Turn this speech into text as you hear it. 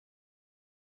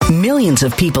Millions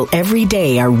of people every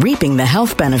day are reaping the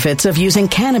health benefits of using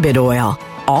cannabis oil,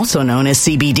 also known as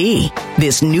CBD.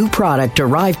 This new product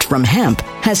derived from hemp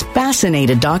has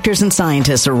fascinated doctors and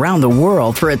scientists around the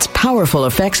world for its powerful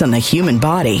effects on the human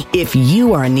body. If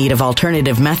you are in need of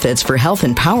alternative methods for health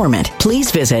empowerment, please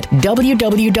visit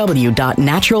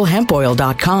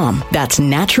www.naturalhempoil.com. That's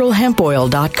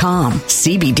naturalhempoil.com.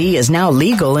 CBD is now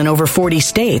legal in over 40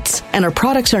 states, and our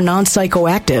products are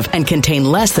non-psychoactive and contain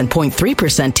less than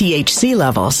 0.3% THC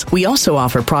levels. We also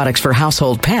offer products for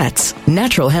household pets.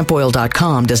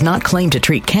 Naturalhempoil.com does not claim to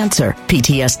treat cancer,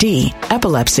 PTSD,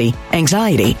 epilepsy,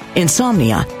 anxiety,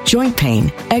 insomnia, joint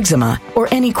pain, eczema, or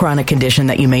any chronic condition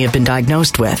that you may have been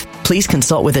diagnosed with. Please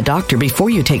consult with a doctor before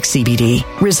you take CBD.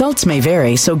 Results may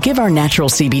vary, so give our natural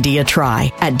CBD a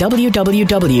try at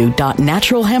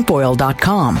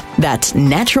www.naturalhempoil.com. That's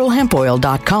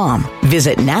naturalhempoil.com.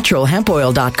 Visit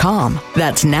naturalhempoil.com.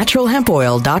 That's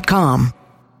naturalhempoil.com.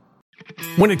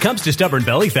 When it comes to stubborn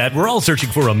belly fat, we're all searching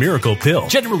for a miracle pill.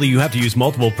 Generally, you have to use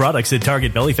multiple products that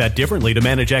target belly fat differently to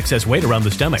manage excess weight around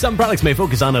the stomach. Some products may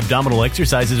focus on abdominal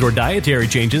exercises or dietary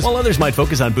changes, while others might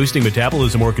focus on boosting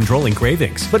metabolism or controlling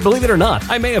cravings. But believe it or not,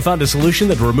 I may have found a solution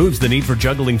that removes the need for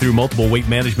juggling through multiple weight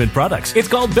management products. It's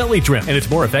called Belly Trim, and it's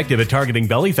more effective at targeting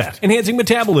belly fat, enhancing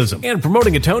metabolism, and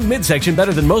promoting a toned midsection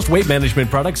better than most weight management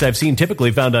products I've seen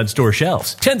typically found on store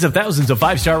shelves. Tens of thousands of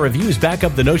 5-star reviews back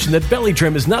up the notion that Belly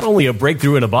Trim is not only a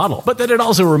breakthrough in a bottle, but that it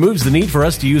also removes the need for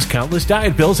us to use countless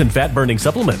diet pills and fat-burning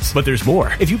supplements. But there's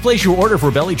more. If you place your order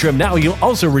for Belly Trim now, you'll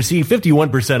also receive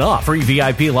 51% off, free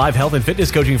VIP live health and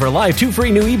fitness coaching for life, 2 free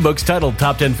new ebooks titled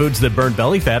Top 10 Foods That Burn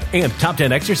Belly Fat and Top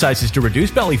 10 Exercises to Reduce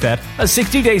Belly Fat, a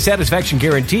 60-day satisfaction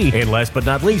guarantee, and last but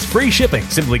not least, free shipping.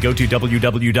 Simply go to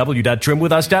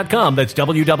www.trimwithus.com. That's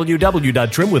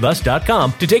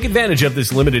www.trimwithus.com to take advantage of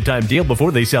this limited time deal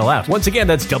before they sell out. Once again,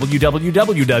 that's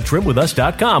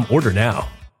www.trimwithus.com. Order now.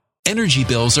 Energy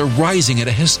bills are rising at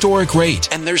a historic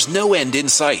rate, and there's no end in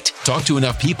sight. Talk to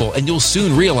enough people, and you'll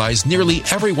soon realize nearly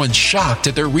everyone's shocked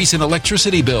at their recent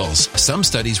electricity bills. Some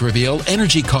studies reveal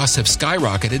energy costs have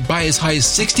skyrocketed by as high as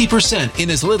 60%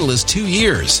 in as little as 2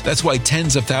 years. That's why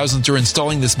tens of thousands are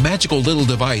installing this magical little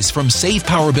device from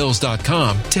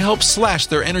SavePowerBills.com to help slash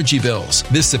their energy bills.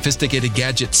 This sophisticated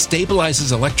gadget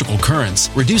stabilizes electrical currents,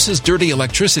 reduces dirty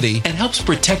electricity, and helps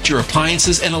protect your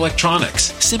appliances and electronics.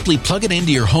 Simply plug it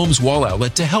into your home's wall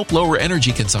outlet to help lower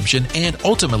energy consumption and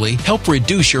ultimately help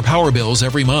reduce your power bills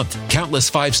every month.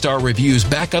 Countless 5-star reviews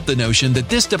back up the notion that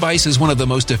this device is one of the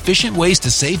most efficient ways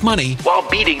to save money while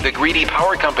beating the greedy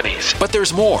power companies. But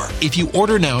there's more. If you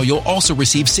order now, you'll also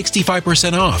receive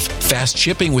 65% off, fast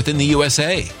shipping within the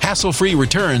USA, hassle-free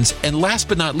returns, and last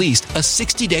but not least, a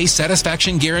 60-day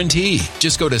satisfaction guarantee.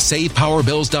 Just go to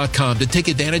SavePowerBills.com to take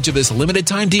advantage of this limited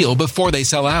time deal before they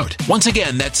sell out. Once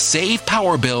again, that's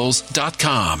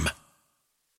SavePowerBills.com.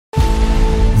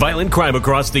 Violent crime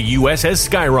across the U.S. has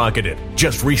skyrocketed.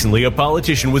 Just recently, a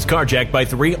politician was carjacked by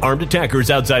 3 armed attackers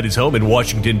outside his home in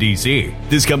Washington, D.C.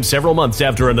 This comes several months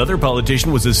after another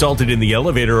politician was assaulted in the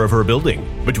elevator of her building.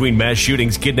 Between mass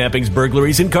shootings, kidnappings,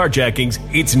 burglaries, and carjackings,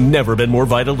 it's never been more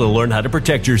vital to learn how to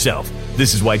protect yourself.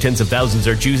 This is why tens of thousands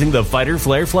are choosing the Fighter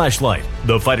Flare flashlight.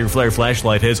 The Fighter Flare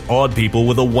flashlight has awed people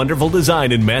with a wonderful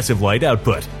design and massive light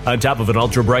output. On top of an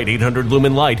ultra-bright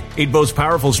 800-lumen light, it boasts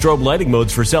powerful strobe lighting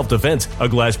modes for self-defense, a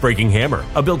glass-breaking hammer,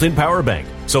 a built-in power bank,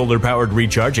 solar-powered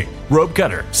recharging, rope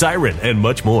cutter, siren, and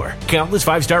much more. Countless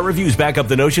 5-star reviews back up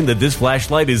the notion that this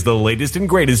flashlight is the latest and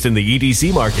greatest in the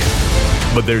EDC market.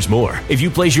 But there's more. If you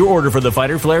place your order for the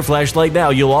Fighter Flare flashlight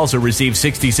now, you'll also receive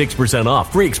 66%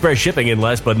 off, free express shipping, and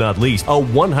last but not least, a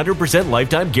 100%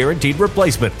 lifetime guaranteed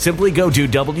replacement. Simply go to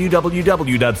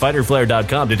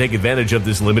www.fighterflare.com to take advantage of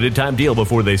this limited time deal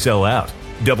before they sell out.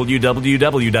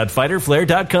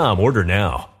 www.fighterflare.com. Order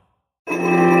now.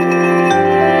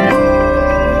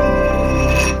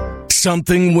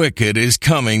 Something wicked is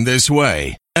coming this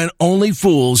way, and only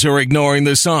fools are ignoring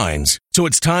the signs. So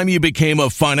it's time you became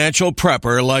a financial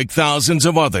prepper like thousands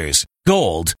of others.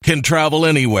 Gold can travel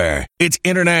anywhere. It's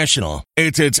international.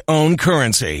 It's its own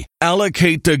currency.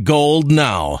 Allocate to gold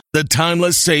now, the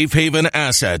timeless safe haven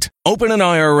asset. Open an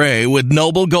IRA with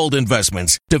Noble Gold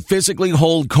Investments to physically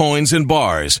hold coins and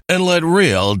bars and let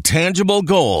real, tangible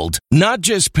gold, not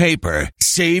just paper,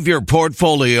 Save your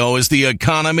portfolio as the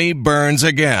economy burns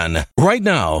again. Right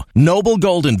now, Noble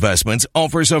Gold Investments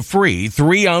offers a free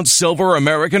 3-ounce silver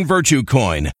American Virtue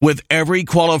coin with every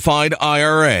qualified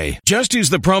IRA. Just use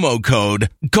the promo code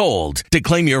GOLD to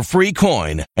claim your free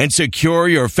coin and secure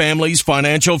your family's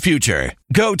financial future.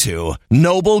 Go to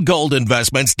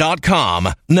noblegoldinvestments.com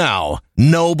now.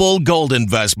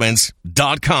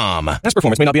 noblegoldinvestments.com. Past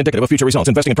performance may not be indicative of future results.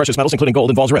 Investing in precious metals, including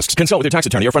gold, involves risks. Consult with your tax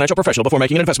attorney or financial professional before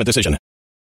making an investment decision.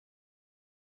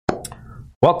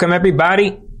 Welcome,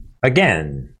 everybody.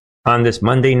 Again, on this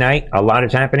Monday night, a lot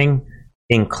is happening,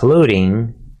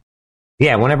 including,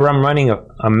 whenever I'm running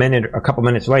a couple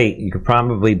minutes late, you could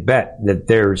probably bet that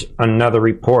there's another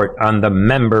report on the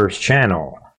members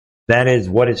channel. That is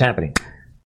what is happening.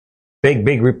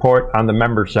 Big report on the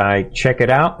member side. Check it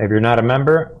out. If you're not a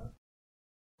member,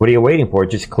 what are you waiting for?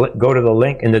 Just go to the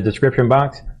link in the description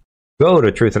box. Go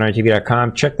to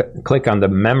truthandrtv.com. Click on the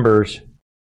members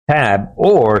tab,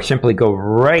 or simply go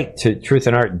right to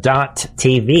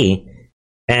truthandart.tv.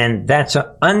 And that's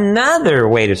another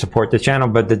way to support the channel.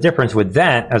 But the difference with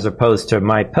that, as opposed to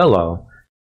My Pillow,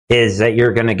 is that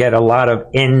you're going to get a lot of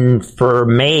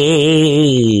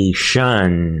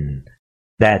information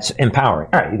that's empowering.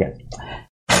 All right, you guys.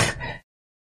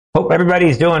 Hope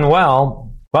everybody's doing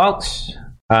well. Folks,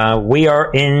 we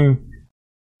are in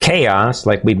chaos,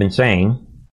 like we've been saying.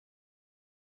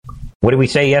 What did we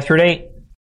say yesterday?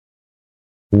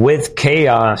 With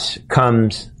chaos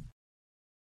comes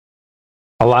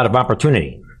a lot of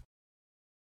opportunity.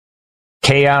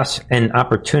 Chaos and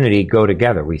opportunity go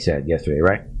together, we said yesterday,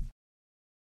 right?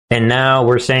 And now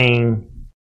we're saying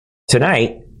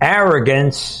tonight,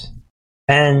 arrogance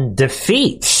and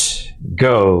defeats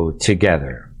go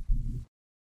together.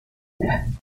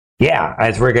 Yeah,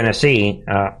 as we're going to see,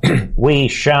 we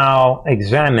shall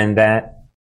examine that.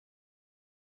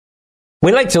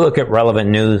 We like to look at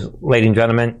relevant news, ladies and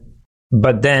gentlemen,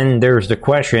 but then there's the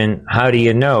question, how do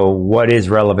you know what is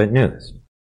relevant news?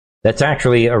 That's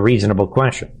actually a reasonable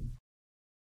question.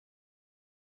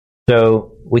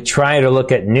 So we try to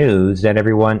look at news that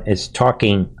everyone is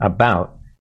talking about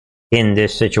in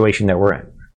this situation that we're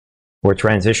in. We're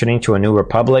transitioning to a new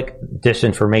republic.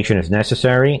 Disinformation is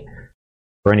necessary.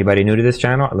 For anybody new to this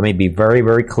channel, let me be very,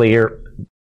 very clear.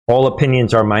 All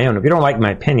opinions are my own. If you don't like my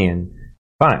opinion,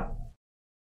 fine.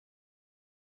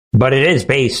 But it is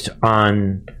based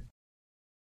on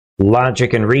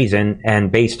logic and reason, and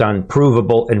based on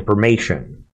provable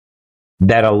information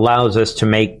that allows us to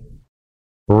make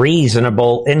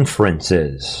reasonable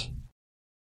inferences.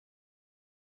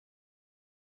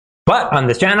 But on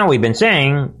this channel, we've been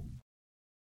saying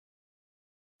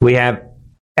we have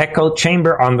echo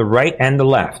chamber on the right and the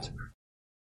left.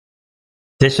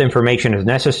 Disinformation is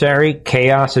necessary.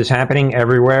 Chaos is happening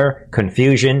everywhere.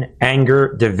 Confusion,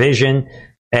 anger, division.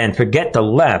 And forget the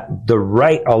left. The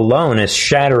right alone is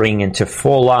shattering into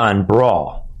full-on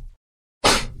brawl.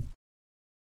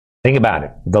 Think about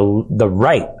it. The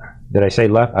right. Did I say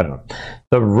left? I don't know.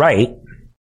 The right, in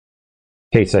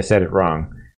case I said it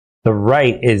wrong, the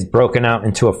right is broken out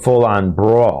into a full-on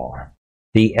brawl.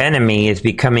 The enemy is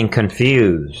becoming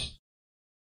confused.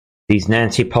 These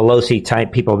Nancy Pelosi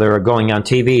type people that are going on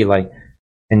TV,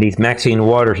 and these Maxine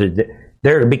Waters,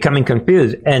 they're becoming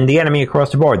confused. And the enemy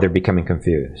across the board, they're becoming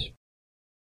confused.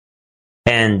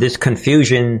 And this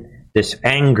confusion, this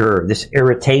anger, this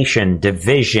irritation,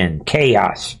 division,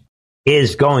 chaos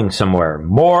is going somewhere.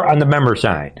 More on the member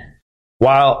side.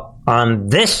 While on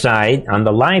this side, on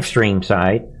the live stream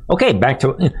side, okay, back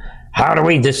to how do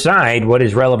we decide what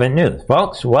is relevant news,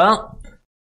 folks? Well,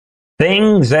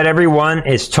 things that everyone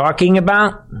is talking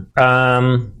about. I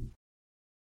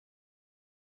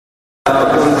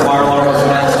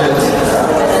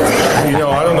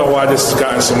don't know why this has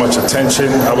gotten so much attention.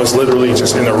 I was literally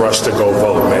just in a rush to go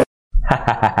vote, man.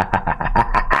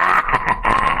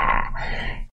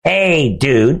 Hey,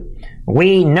 dude,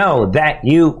 we know that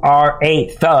you are a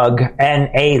thug and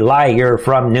a liar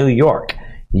from New York.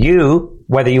 You,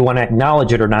 whether you want to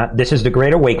acknowledge it or not, this is the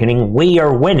Great Awakening. We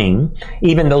are winning.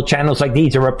 Even though channels like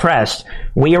these are oppressed,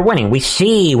 we are winning. We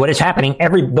see what is happening.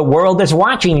 The world is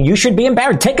watching. You should be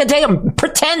embarrassed. Take a day and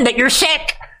pretend that you're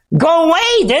sick. Go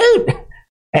away, dude.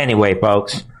 Anyway,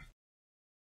 folks,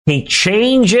 he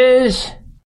changes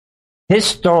his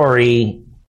story.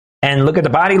 And look at the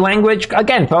body language.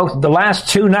 Again, folks, the last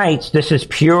 2 nights, this is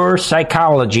pure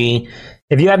psychology.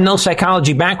 If you have no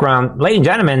psychology background, ladies and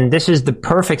gentlemen, this is the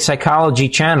perfect psychology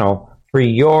channel for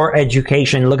your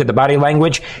education. Look at the body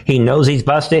language. He knows he's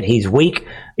busted. He's weak.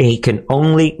 He can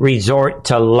only resort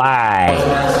to lie.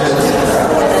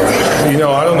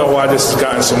 I don't know why this has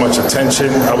gotten so much attention.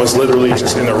 I was literally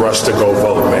just in a rush to go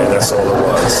vote, man. That's all it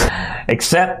was.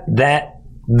 Except that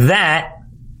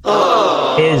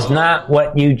is not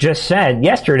what you just said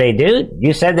yesterday, dude.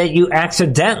 You said that you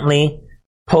accidentally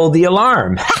pulled the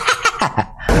alarm.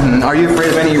 Are you afraid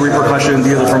of any repercussions,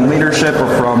 either from leadership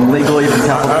or from legally from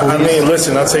Capitol Police? I mean,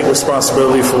 listen, I take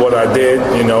responsibility for what I did,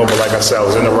 but like I said, I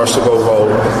was in a rush to go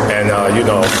vote, and,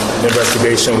 the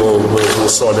investigation will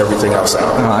sort everything else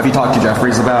out. Have you talked to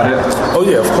Jeffries about it? Oh,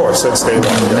 yeah, of course, that's day one.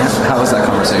 Yes. How was that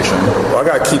conversation? Well, I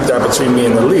got to keep that between me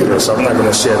and the leader, so I'm not going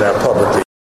to share that publicly.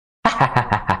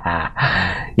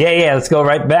 Yeah, let's go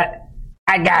right back.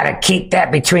 I got to keep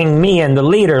that between me and the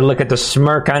leader. Look at the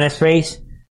smirk on his face.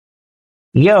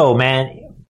 Yo,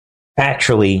 man,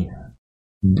 actually,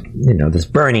 this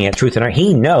Bernie at Truth and Art,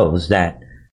 he knows that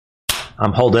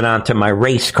I'm holding on to my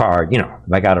race card. If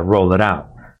I got to roll it out.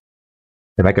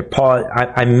 If I could pause,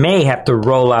 I may have to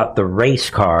roll out the race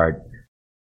card.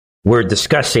 We're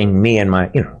discussing me and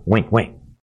my, wink, wink,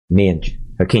 me and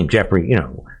Hakeem Jeffrey,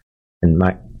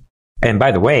 and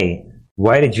by the way,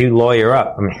 why did you lawyer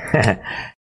up? I mean,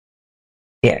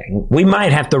 yeah, we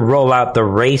might have to roll out the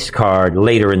race card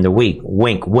later in the week.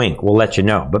 Wink, wink. We'll let you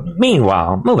know. But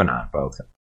meanwhile, moving on, folks.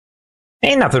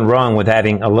 Ain't nothing wrong with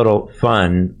having a little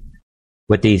fun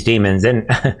with these demons. And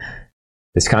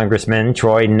this Congressman,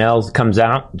 Troy Nels, comes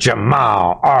out.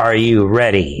 Jamal, are you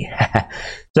ready?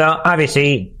 So,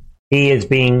 obviously, he is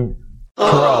being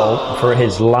trolled for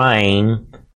his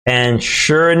lying. And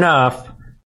sure enough,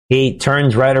 he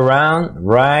turns right around,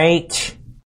 right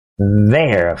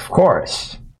there, of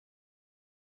course.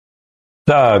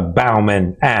 Doug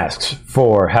Bauman asks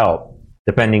for help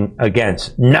defending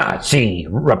against Nazi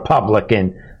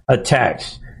Republican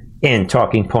attacks in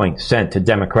talking points sent to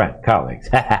Democrat colleagues.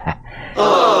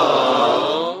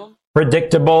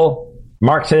 Predictable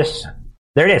Marxist.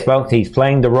 There it is, folks. He's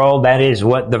playing the role. That is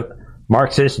what the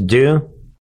Marxists do.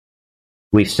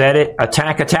 We've said it.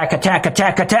 Attack, attack, attack,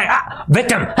 attack, attack. Ah,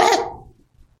 victim.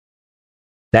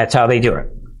 That's how they do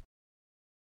it.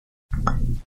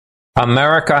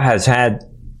 America has had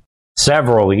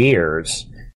several years.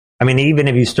 I mean, even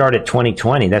if you start at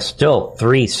 2020, that's still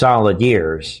 3 solid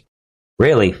years.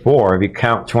 Really 4 if you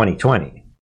count 2020.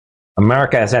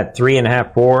 America has had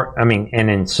 3.5, 4. I mean, and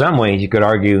in some ways you could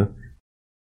argue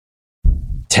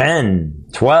 10,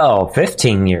 12,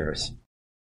 15 years.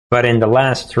 But in the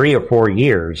last 3 or 4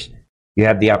 years, you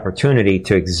have the opportunity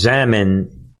to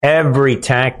examine every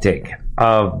tactic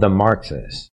of the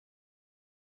Marxists.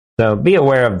 So be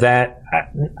aware of that.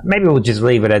 Maybe we'll just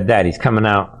leave it at that. He's coming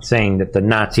out saying that the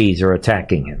Nazis are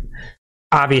attacking him.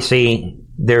 Obviously,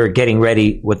 they're getting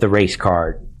ready with the race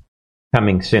card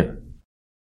coming soon.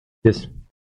 Just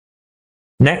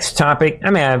next topic. I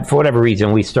mean, for whatever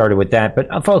reason, we started with that.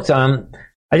 But folks, I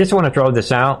just want to throw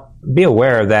this out. Be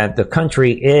aware that the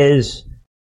country is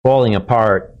falling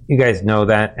apart. You guys know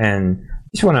that. And I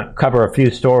just want to cover a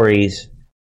few stories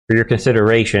for your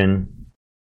consideration.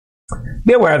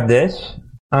 Be aware of this.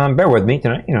 Bear with me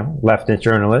tonight. Leftist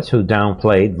journalist who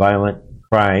downplayed violent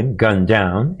crime gunned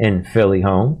down in Philly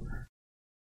home.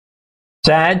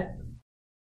 Sad.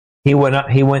 He went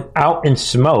out in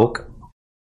smoke.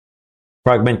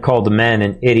 Frogman called the man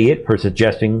an idiot for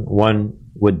suggesting one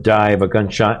would die of a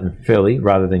gunshot in Philly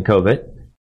rather than COVID.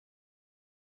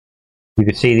 You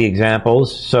could see the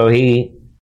examples. So he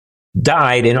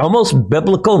died in almost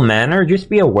biblical manner. Just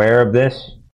be aware of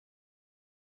this.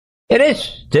 It is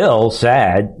still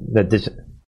sad that this,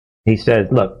 he says,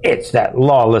 look, it's that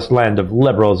lawless land of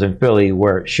liberals in Philly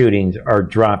where shootings are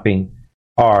dropping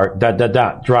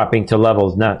to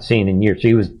levels not seen in years. So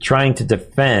he was trying to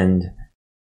defend,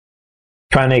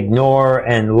 trying to ignore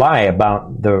and lie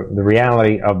about the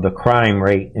reality of the crime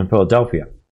rate in Philadelphia.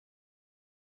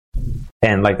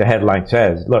 And like the headline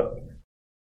says, look,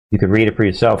 you could read it for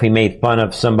yourself. He made fun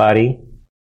of somebody,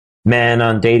 man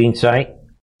on dating site.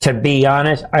 To be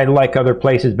honest, I like other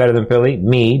places better than Philly.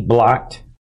 Me, blocked.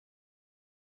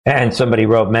 And somebody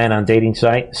wrote, man on dating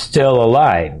site, still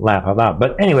alive. Laugh out loud.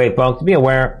 But anyway, folks, be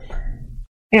aware,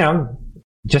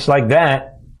 just like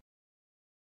that.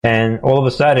 And all of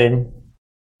a sudden,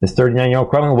 this 39-year-old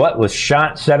criminal, was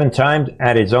shot 7 times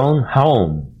at his own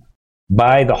home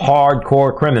by the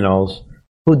hardcore criminals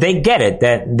who they get it,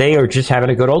 that they are just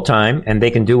having a good old time and they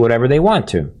can do whatever they want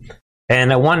to.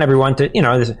 And I want everyone to,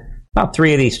 there's about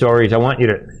 3 of these stories. I want you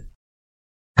to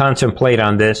contemplate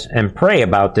on this and pray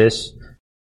about this.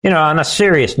 On a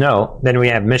serious note, then we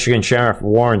have Michigan Sheriff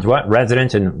warns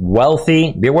residents in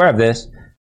wealthy, be aware of this,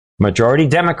 majority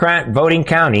Democrat voting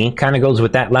county, kind of goes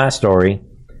with that last story.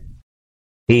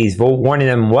 He's warning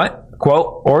them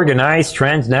quote, organized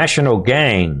transnational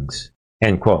gangs,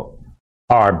 end quote,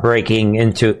 are breaking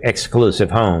into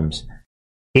exclusive homes.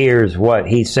 Here's what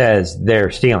he says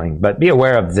they're stealing. But be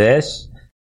aware of this.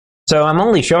 So I'm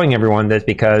only showing everyone this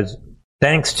because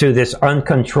thanks to this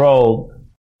uncontrolled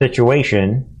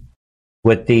situation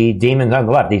with the demons on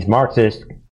the left, these Marxists,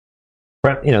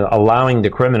 allowing the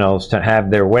criminals to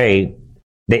have their way,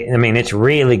 it's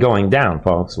really going down,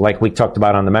 folks, like we talked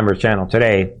about on the members channel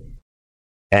today.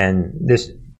 And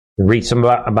this, read some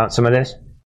about some of this.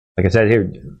 Like I said here,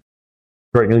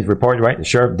 Detroit News report, right? The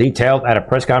sheriff detailed at a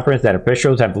press conference that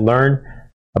officials have learned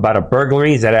about a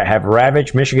burglaries that have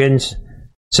ravaged Michigan's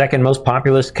second most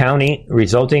populous county,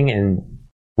 resulting in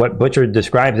what Butcher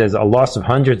describes as a loss of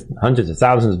hundreds of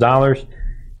thousands of dollars.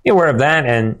 Be aware of that,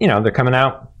 and they're coming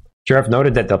out. Sheriff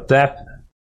noted that the theft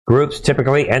groups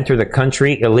typically enter the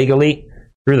country illegally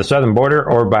through the southern border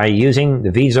or by using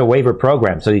the visa waiver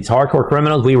program. So these hardcore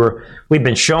criminals, we've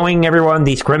been showing everyone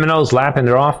these criminals lapping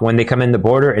it off when they come in the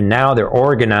border, and now they're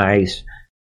organized.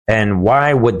 And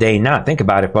why would they not? Think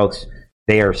about it, folks.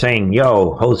 They are saying,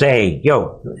 yo, Jose,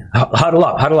 huddle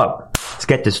up. Let's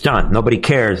get this done. Nobody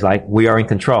cares. Like, we are in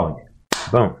control.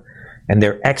 Boom. And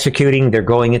they're executing. They're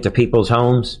going into people's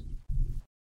homes.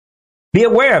 Be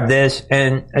aware of this.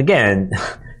 And again,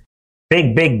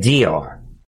 big deal.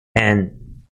 And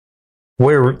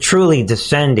we're truly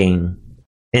descending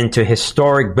into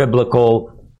historic,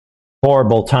 biblical,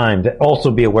 horrible times. Also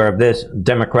be aware of this.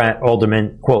 Democrat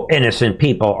aldermen, quote, innocent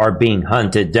people are being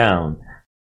hunted down.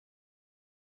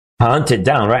 Hunted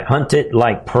down, right? Hunted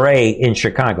like prey in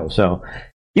Chicago. So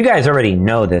you guys already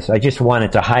know this. I just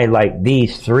wanted to highlight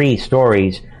these three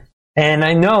stories. And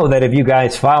I know that if you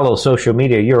guys follow social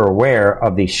media, you're aware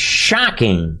of these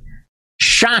shocking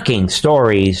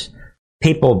stories.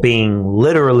 People being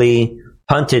literally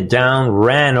hunted down,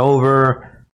 ran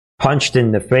over, punched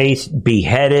in the face,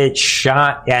 beheaded,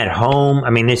 shot at home.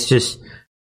 It's just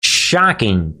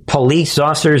shocking. Police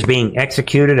officers being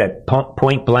executed at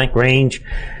point blank range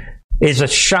is a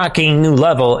shocking new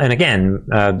level. And again,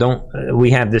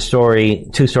 we have this story,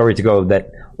 2 stories ago, that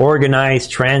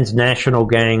organized transnational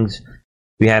gangs.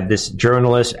 We have this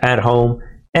journalist at home,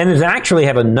 and there's actually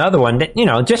have another one that,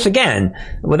 just again,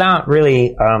 without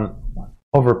really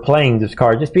overplaying this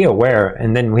card, just be aware.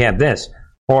 And then we have this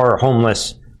horror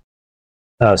homeless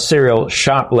serial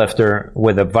shoplifter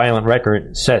with a violent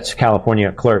record sets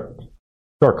California store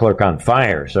clerk on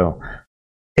fire. So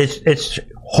it's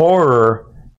horror.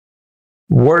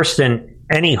 Worse than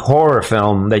any horror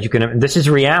film that you can. This is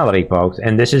reality, folks,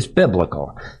 and this is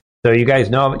biblical. So you guys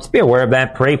know, just be aware of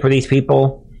that. Pray for these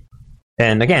people.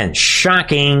 And again,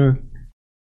 shocking,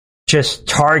 just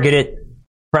targeted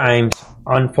crimes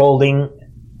unfolding.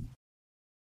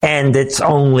 And it's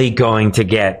only going to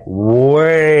get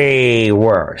way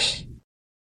worse.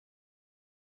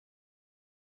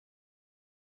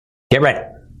 Get ready.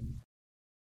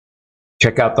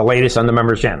 Check out the latest on the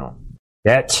members channel.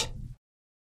 Get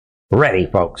ready,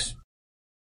 folks.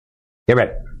 Get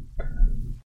ready.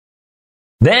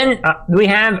 Then I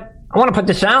want to put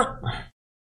this out.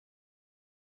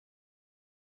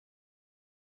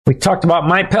 We talked about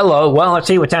MyPillow. Well, let's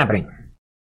see what's happening.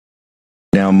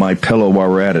 Now, MyPillow, while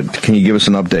we're at it, can you give us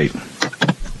an update?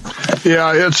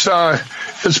 Yeah,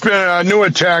 it's been a new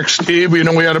attack, Steve. We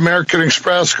had American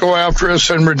Express go after us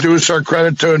and reduce our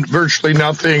credit to virtually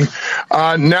nothing.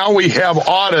 Now we have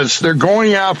audits. They're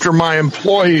going after my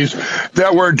employees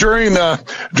that were during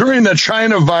the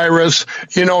China virus.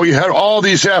 You had all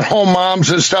these at-home moms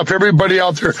and stuff, everybody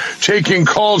out there taking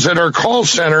calls at our call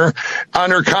center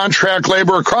under contract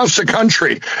labor across the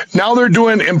country. Now they're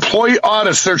doing employee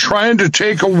audits. They're trying to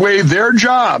take away their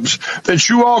jobs that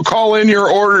you all call in your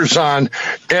orders on.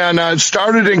 And it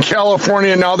started in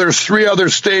California. Now there's 3 other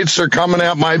states that are coming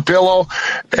at MyPillow.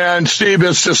 And Steve,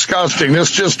 it's disgusting.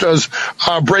 This just was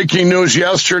breaking news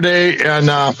yesterday. And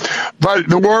but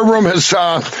the War Room has,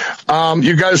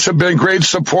 you guys have been great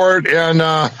support. And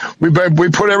we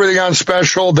put everything on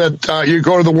special that you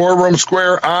go to the War Room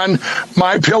Square on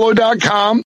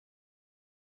MyPillow.com.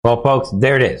 Well, folks,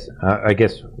 there it is. I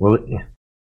guess,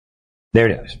 there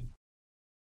it is.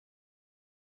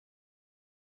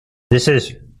 This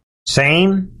is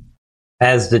same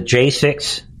as the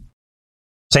J6,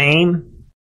 same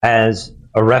as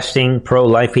arresting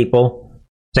pro-life people,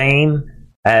 same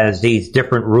as these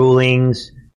different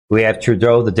rulings. We have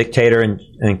Trudeau, the dictator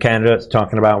in Canada,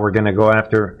 talking about we're going to go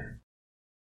after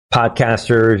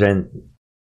podcasters.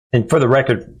 And for the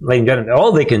record, ladies and gentlemen,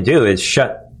 all they can do is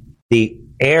shut the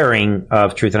airing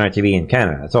of Truth and Art TV in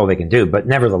Canada. That's all they can do. But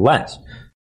nevertheless,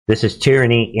 this is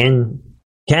tyranny in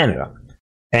Canada.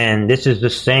 And this is the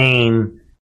same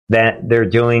that they're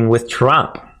doing with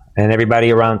Trump and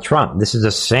everybody around Trump. This is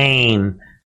the same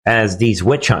as these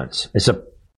witch hunts. It's an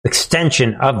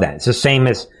extension of that. It's the same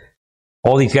as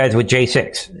all these guys with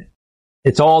J6.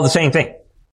 It's all the same thing.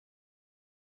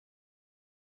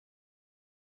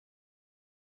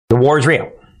 The war is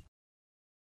real,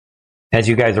 as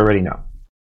you guys already know.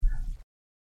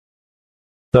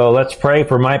 So let's pray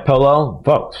for my pillow,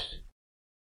 folks.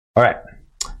 All right.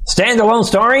 Standalone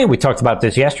story. We talked about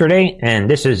this yesterday, and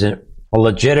this is a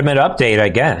legitimate update, I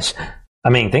guess. I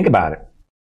mean, think about it.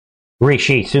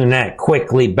 Rishi Sunak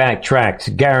quickly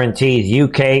backtracks, guarantees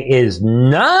UK is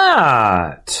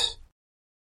not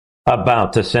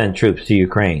about to send troops to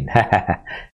Ukraine.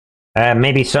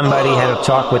 Maybe somebody had a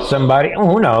talk with somebody. Oh,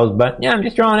 who knows? But yeah, I'm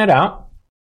just throwing it out.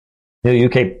 New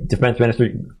UK Defense Minister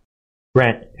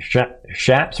Grant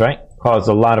Shapps, right, caused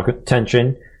a lot of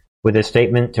attention with his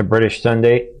statement to British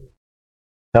Sunday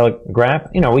Telegraph.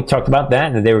 You know, we talked about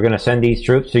that, and they were going to send these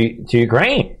troops to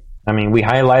Ukraine. I mean, we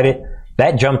highlighted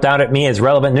that, jumped out at me as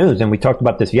relevant news, and we talked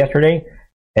about this yesterday.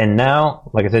 And now,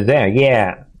 like I said there,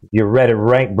 yeah, you read it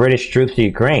right, British troops to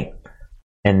Ukraine.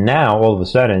 And now, all of a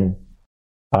sudden,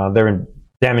 they're in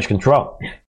damage control.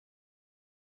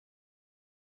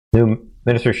 New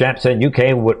Minister Shapps said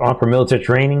UK would offer military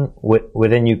training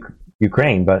within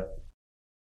Ukraine,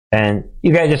 and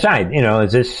you guys decide, you know,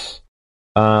 is this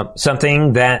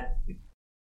something that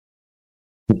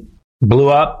blew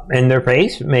up in their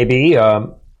face? Maybe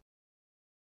some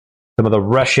of the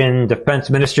Russian defense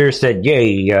ministers said,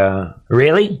 yay,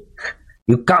 really?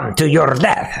 You come to your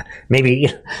death. Maybe,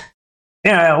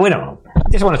 yeah, we don't know. I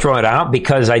just want to throw it out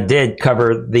because I did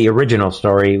cover the original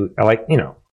story. Like, you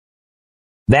know,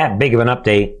 that big of an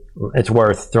update, it's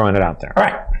worth throwing it out there. All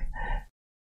right.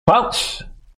 Folks,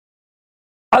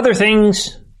 other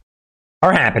things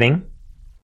are happening.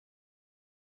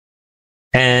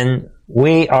 And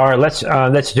we are,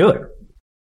 let's do it.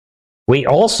 We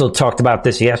also talked about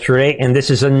this yesterday, and this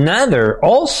is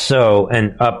also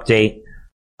an update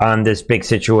on this big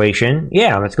situation.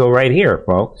 Yeah, let's go right here,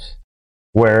 folks.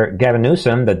 Where Gavin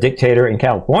Newsom, the dictator in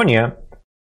California,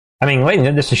 I mean,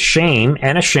 ladies, this is shame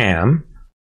and a sham.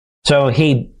 So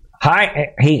he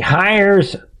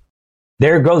hires,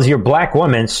 there goes your black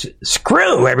woman,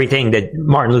 screw everything that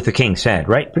Martin Luther King said,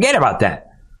 right? Forget about that.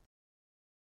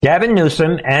 Gavin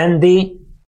Newsom and the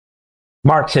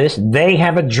Marxists, they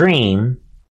have a dream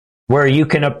where you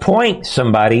can appoint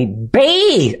somebody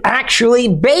actually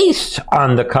based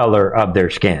on the color of their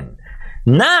skin,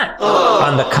 not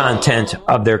on the content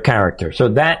of their character. So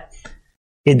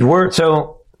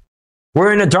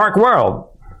we're in a dark world.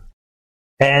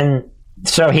 And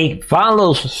so he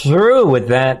follows through with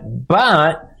that,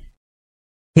 but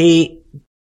he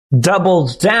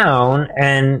doubles down,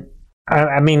 and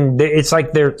I mean, it's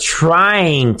like they're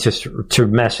trying to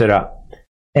mess it up.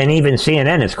 And even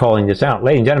CNN is calling this out.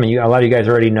 Ladies and gentlemen, a lot of you guys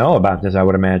already know about this, I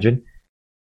would imagine.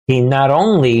 He not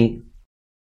only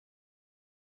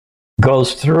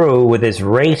goes through with his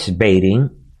race baiting,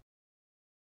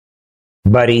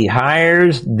 but he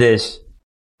hires this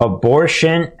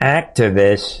abortion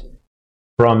activist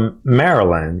from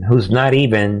Maryland who's not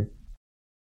even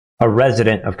a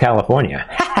resident of California.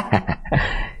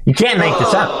 You can't make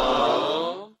this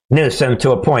up. Newsom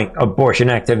to appoint abortion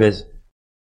activist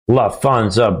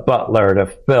LaFonza Butler to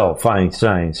fill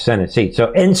Feinstein's Senate seat.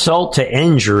 So insult to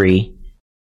injury.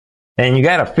 And you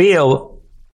got to feel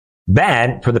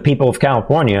bad for the people of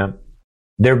California.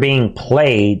 They're being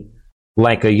played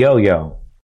like a yo-yo.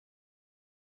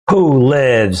 Who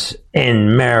lives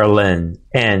in Maryland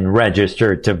and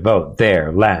registered to vote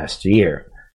there last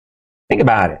year? Think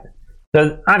about it.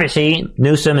 So obviously,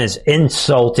 Newsom is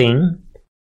insulting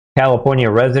California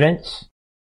residents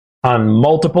on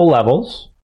multiple levels.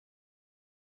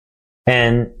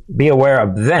 And be aware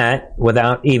of that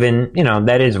without even, you know,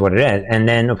 that is what it is. And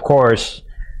then, of course,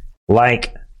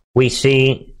 like we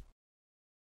see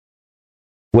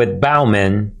with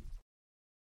Bauman,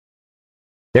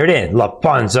 there it is.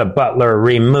 LaFonza Butler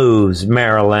removes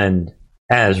Maryland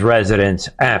as residents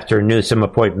after Newsom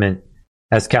appointment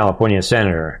as California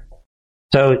senator.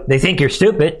 So they think you're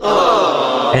stupid.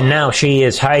 And now she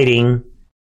is hiding.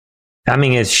 I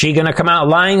mean, is she going to come out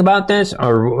lying about this?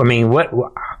 Or, I mean, what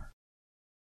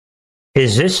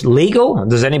is this legal?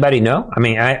 Does anybody know? I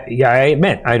mean, I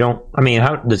admit, I don't. I mean,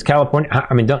 how does California?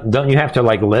 I mean, don't you have to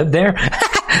like live there?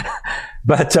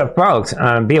 But folks,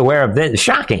 be aware of this.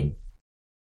 Shocking.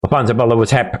 LaFonza Butler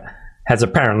has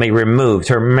apparently removed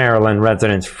her Maryland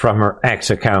residence from her X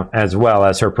account as well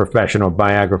as her professional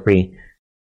biography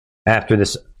after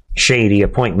this shady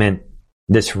appointment,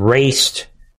 this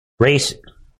race-based.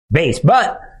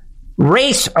 But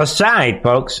Race aside,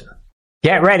 folks,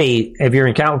 get ready if you're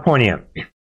in California.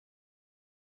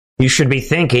 You should be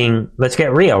thinking, let's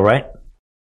get real, right?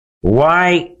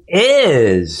 Why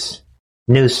is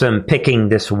Newsom picking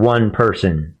this one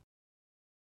person?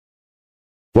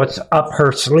 What's up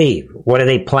her sleeve? What have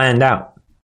they planned out?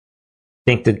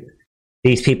 Think that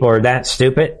these people are that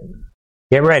stupid?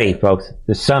 Get ready, folks.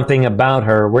 There's something about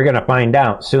her. We're going to find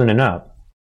out soon enough.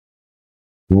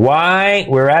 Why,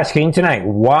 we're asking tonight,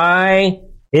 why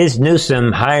is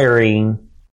Newsom hiring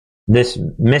this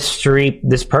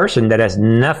this person that has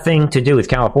nothing to do with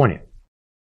California?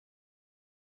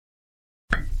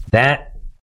 That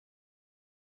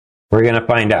we're going to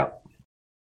find out.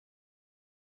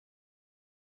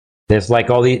 There's like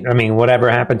all these, whatever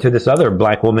happened to this other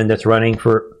black woman that's running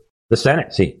for the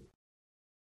Senate seat?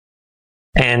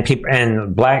 And people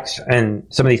and blacks and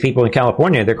some of these people in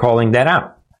California, they're calling that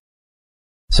out.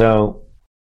 So,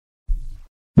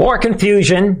 more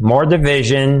confusion, more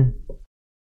division.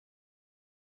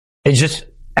 It just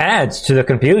adds to the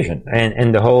confusion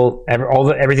and the whole,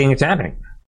 everything that's happening.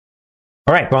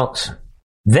 All right, folks.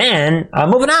 Then,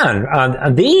 moving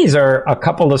on. These are a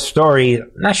couple of stories.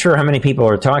 I'm not sure how many people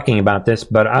are talking about this,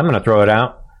 but I'm going to throw it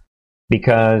out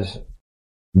because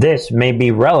this may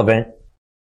be relevant.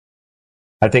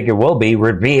 I think it will be.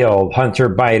 Revealed Hunter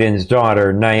Biden's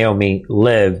daughter, Naomi,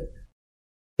 lived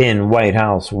in White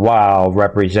House while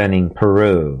representing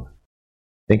Peru.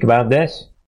 Think about this.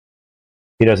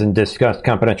 He doesn't discuss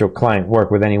confidential client work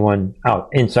with anyone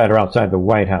inside or outside the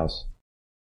White House.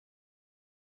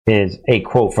 Is a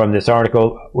quote from this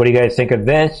article. What do you guys think of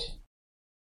this?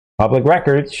 Public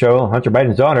records show Hunter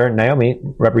Biden's daughter, Naomi,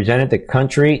 represented the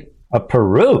country of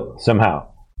Peru somehow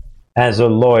as a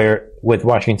lawyer with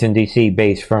Washington, D.C.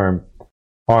 based firm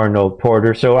Arnold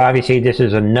Porter. So obviously this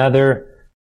is another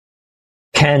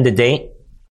candidate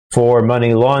for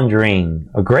money laundering,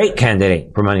 a great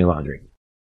candidate for money laundering.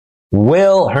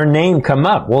 Will her name come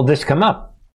up? Will this come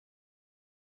up?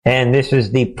 And this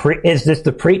is is this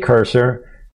the precursor?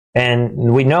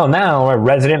 And we know now,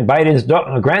 Resident Biden's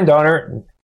granddaughter,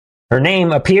 her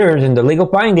name appears in the legal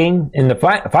finding, in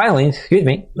the filings,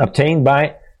 obtained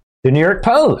by the New York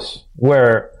Post,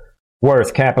 where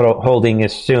Worth Capital Holding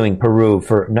is suing Peru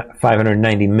for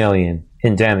 $590 million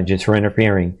in damages for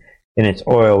interfering in its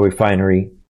oil refinery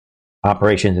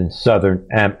operations in southern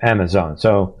Amazon.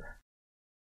 So,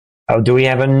 do we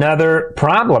have another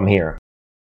problem here?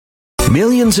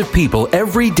 Millions of people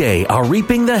every day are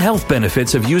reaping the health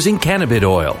benefits of using cannabis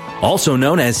oil, also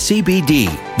known as CBD.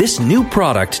 This new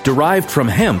product derived from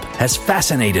hemp has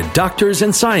fascinated doctors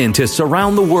and scientists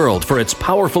around the world for its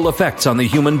powerful effects on the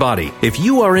human body. If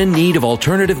you are in need of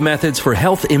alternative methods for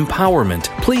health empowerment,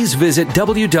 please visit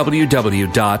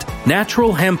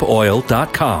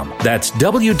www.naturalhempoil.com. That's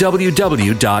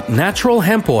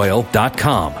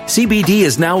www.naturalhempoil.com. CBD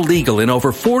is now legal in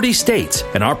over 40 states,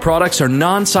 and our products are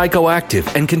non-psychoactive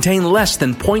and contain less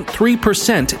than 0.3%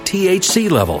 THC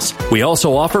levels. We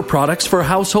also offer products for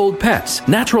household pets.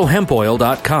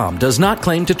 NaturalHempOil.com does not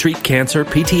claim to treat cancer,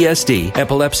 PTSD,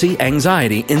 epilepsy,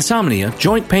 anxiety, insomnia,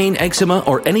 joint pain, eczema,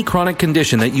 or any chronic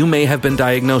condition that you may have been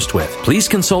diagnosed with. Please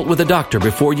consult with a doctor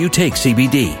before you take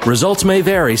CBD. Results may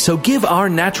vary, so give our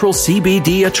natural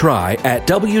CBD a try at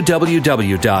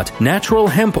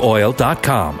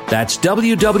www.naturalhempoil.com. That's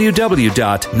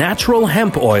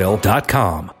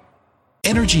www.naturalhempoil.com.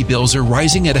 Energy bills are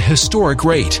rising at a historic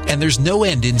rate, and there's no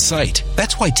end in sight.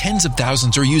 That's why tens of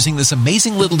thousands are using this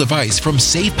amazing little device from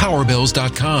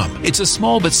SavePowerBills.com. It's a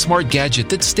small but smart gadget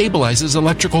that stabilizes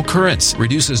electrical currents,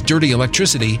 reduces dirty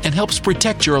electricity, and helps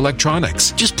protect your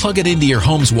electronics. Just plug it into your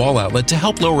home's wall outlet to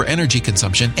help lower energy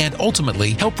consumption and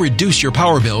ultimately help reduce your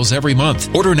power bills every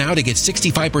month. Order now to get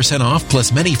 65% off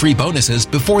plus many free bonuses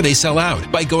before they sell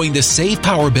out by going to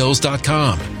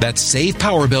SavePowerBills.com. That's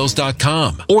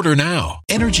SavePowerBills.com. Order now.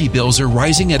 Energy bills are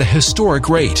rising at a historic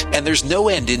rate, and there's no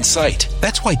end in sight.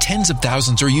 That's why tens of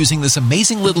thousands are using this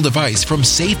amazing little device from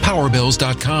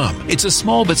SavePowerBills.com. It's a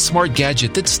small but smart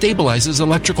gadget that stabilizes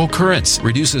electrical currents,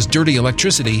 reduces dirty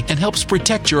electricity, and helps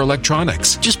protect your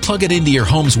electronics. Just plug it into your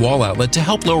home's wall outlet to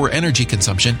help lower energy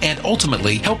consumption and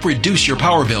ultimately help reduce your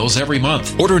power bills every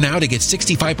month. Order now to get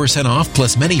 65% off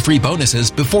plus many free bonuses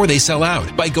before they sell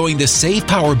out by going to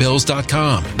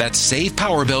SavePowerBills.com. That's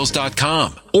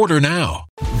SavePowerBills.com. Order now.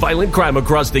 Violent crime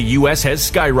across the U.S. has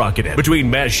skyrocketed.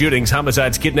 Between mass shootings,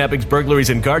 homicides, kidnappings,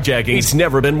 burglaries, and carjacking, it's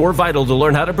never been more vital to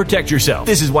learn how to protect yourself.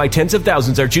 This is why tens of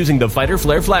thousands are choosing the Fighter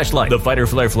Flare flashlight. The Fighter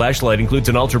Flare flashlight includes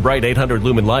an ultra-bright 800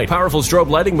 lumen light, powerful strobe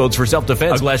lighting modes for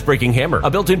self-defense, a glass-breaking hammer, a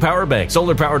built-in power bank,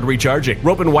 solar-powered recharging,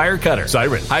 rope and wire cutter,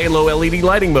 siren, high and low LED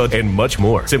lighting mode, and much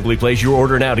more. Simply place your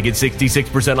order now to get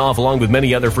 66% off along with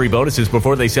many other free bonuses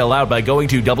before they sell out by going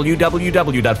to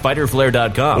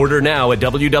www.fighterflare.com. Order now at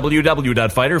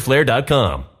www.fighterflare.com.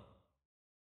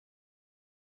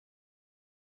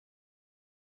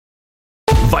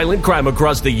 Violent crime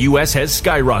across the U.S. has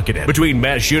skyrocketed. Between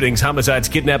mass shootings, homicides,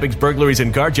 kidnappings, burglaries,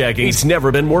 and carjacking, it's never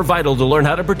been more vital to learn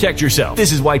how to protect yourself.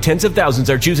 This is why tens of thousands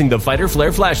are choosing the Fighter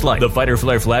Flare flashlight. The Fighter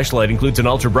Flare flashlight includes an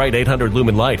ultra-bright 800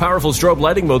 lumen light, powerful strobe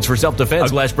lighting modes for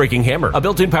self-defense, a glass-breaking hammer, a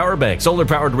built-in power bank,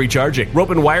 solar-powered recharging,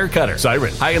 rope and wire cutter,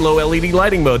 siren, high and low LED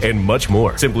lighting mode, and much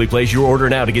more. Simply place your order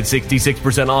now to get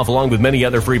 66% off along with many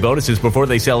other free bonuses before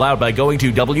they sell out by going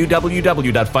to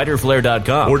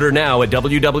www.fighterflare.com. Order now at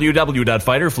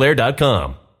www.fighterflare.com.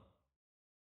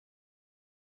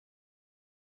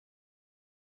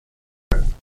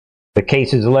 The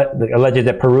case is alleged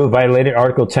that Peru violated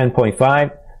Article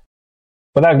 10.5.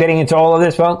 Without getting into all of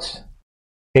this, folks,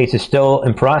 the case is still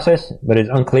in process, but it's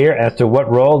unclear as to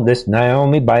what role this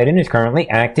Naomi Biden is currently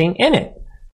acting in it.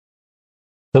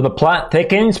 So the plot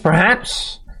thickens,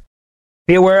 perhaps.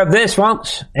 Be aware of this,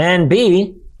 folks, and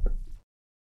be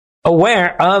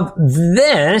aware of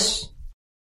this.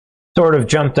 Sort of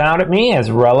jumped out at me as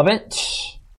relevant.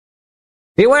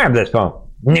 Be aware of this, folks.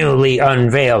 Newly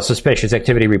unveiled suspicious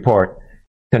activity report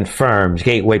confirms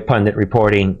Gateway pundit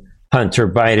reporting Hunter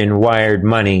Biden wired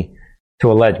money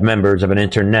to alleged members of an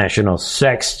international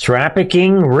sex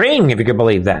trafficking ring, if you could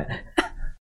believe that.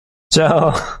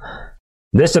 So,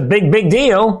 this is a big, big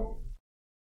deal.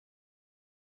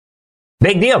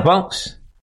 Big deal, folks.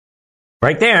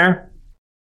 Right there.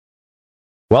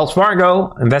 Wells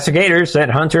Fargo investigators said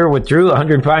Hunter withdrew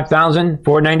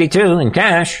 $105,492 in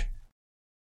cash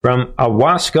from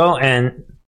Owasco and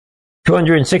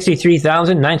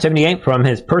 $263,978 from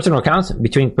his personal accounts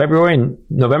between February and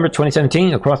November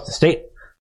 2017 across the state,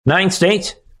 9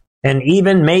 states, and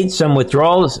even made some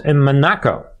withdrawals in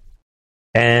Monaco.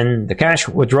 And the cash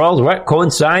withdrawals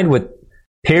coincide with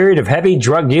period of heavy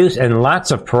drug use and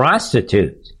lots of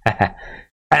prostitutes,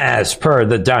 as per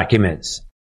the documents.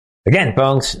 Again,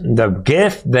 folks, the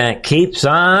gift that keeps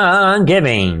on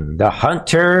giving. The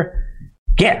Hunter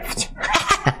gift.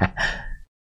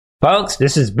 Folks,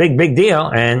 this is big, big deal.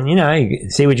 And, you know, you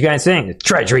see what you guys think. The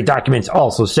Treasury documents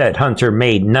also said Hunter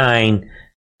made 9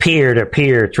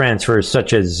 peer-to-peer transfers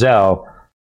such as Zelle,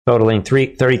 totaling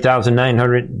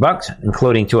 $30,900,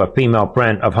 including to a female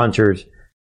friend of Hunter's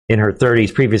in her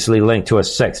 30s previously linked to a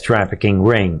sex trafficking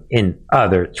ring in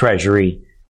other Treasury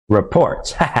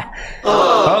reports.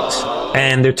 Folks,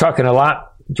 and they're talking a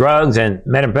lot drugs and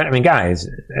methamphetamine. Guys,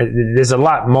 there's a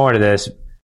lot more to this,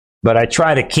 but I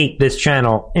try to keep this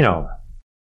channel, you know,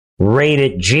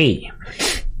 rated G.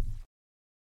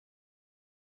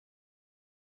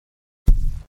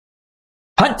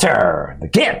 Hunter, the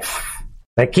gift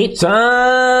that keeps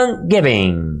on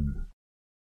giving.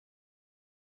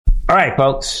 All right,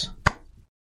 folks,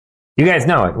 you guys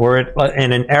know it. We're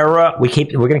in an era we're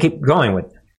going to keep going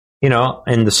with. You know,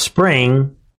 in the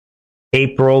spring,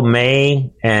 April,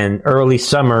 May, and early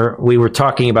summer, we were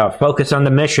talking about focus on the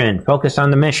mission,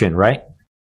 right?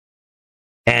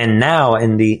 And now,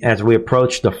 as we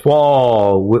approach the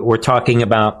fall, we're talking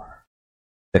about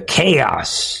the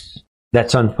chaos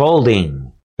that's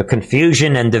unfolding, the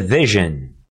confusion and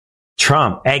division.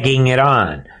 Trump egging it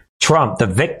on. Trump, the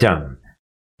victim.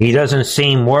 He doesn't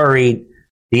seem worried.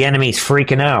 The enemy's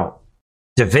freaking out.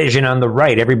 Division on the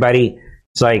right. Everybody...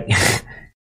 It's like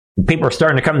people are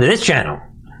starting to come to this channel.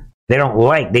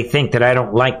 They think that I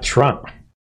don't like Trump.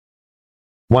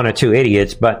 1 or 2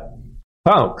 idiots, but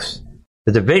folks,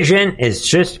 the division is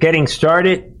just getting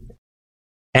started,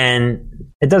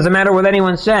 and it doesn't matter what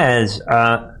anyone says.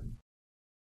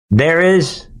 There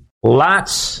is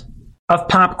lots of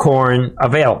popcorn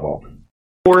available.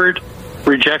 Word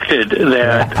rejected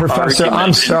that. Professor, argument.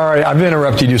 I'm sorry. I've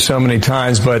interrupted you so many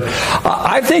times, but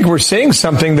I think we're seeing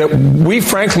something that we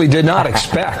frankly did not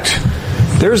expect.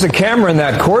 There's a camera in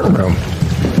that courtroom.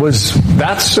 Was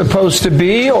that supposed to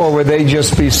be, or would they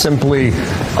just be simply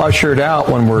ushered out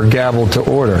when we're gavelled to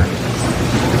order?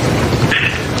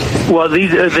 Well,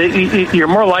 you're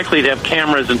more likely to have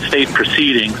cameras in state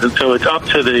proceedings, and so it's up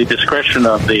to the discretion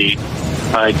of the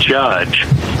judge.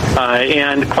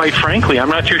 And quite frankly, I'm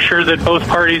not too sure that both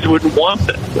parties would want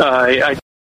it.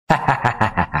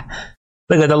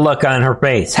 Look at the look on her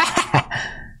face.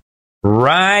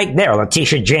 Right there,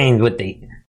 Letitia James with the,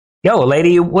 yo,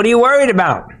 lady, what are you worried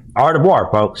about? Art of War,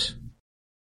 folks.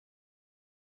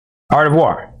 Art of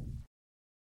War.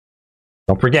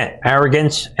 Don't forget,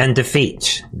 arrogance and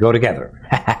defeat go together.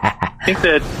 I think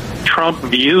that Trump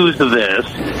views this,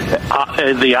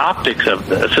 the optics of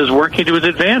this, as working to his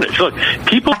advantage. Look,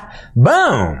 people...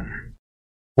 Boom!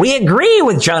 We agree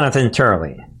with Jonathan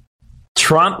Turley.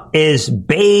 Trump is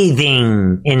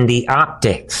bathing in the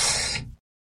optics.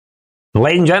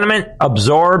 Ladies and gentlemen,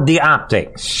 absorb the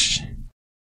optics.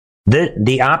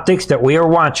 The optics that we are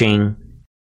watching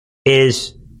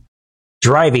is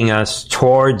driving us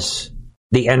towards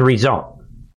the end result,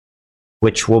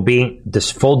 which will be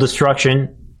this full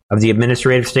destruction of the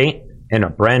administrative state and a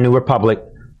brand new republic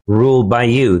ruled by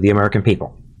you, the American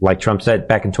people, like Trump said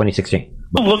back in 2016.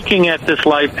 Looking at this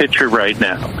live picture right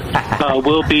now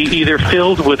will be either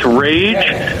filled with rage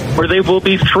or they will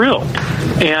be thrilled.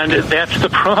 And that's the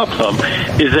problem,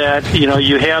 is that, you know,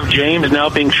 you have James now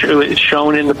being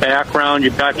shown in the background,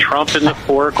 you've got Trump in the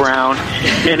foreground,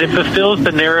 and it fulfills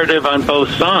the narrative on both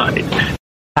sides.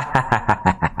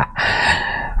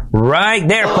 Right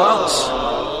there, folks.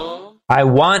 I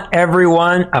want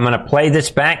everyone, I'm going to play this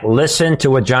back, listen to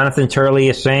what Jonathan Turley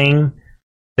is saying.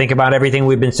 Think about everything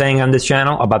we've been saying on this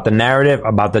channel, about the narrative,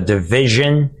 about the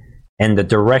division, and the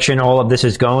direction all of this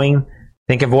is going.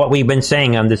 Think of what we've been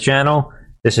saying on this channel.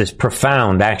 This is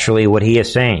profound, actually, what he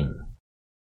is saying.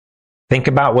 Think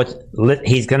about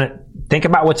think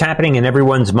about what's happening in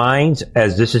everyone's minds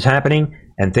as this is happening,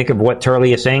 and think of what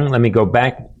Turley is saying. Let me go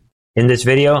back in this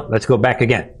video. Let's go back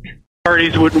again.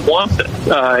 Parties wouldn't want this.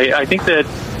 I think that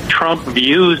Trump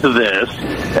views this,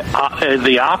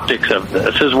 the optics of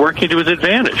this, as working to his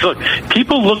advantage. Look,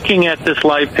 people looking at this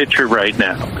live picture right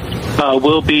now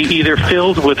will be either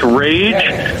filled with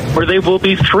rage or they will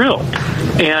be thrilled.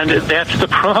 And that's the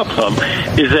problem,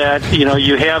 is that, you know,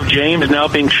 you have James now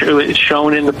being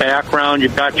shown in the background,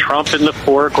 you've got Trump in the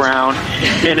foreground,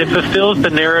 and it fulfills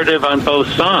the narrative on both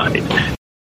sides.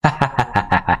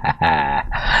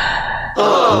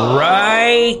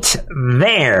 Right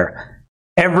there.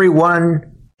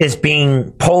 Everyone is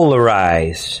being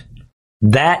polarized.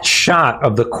 That shot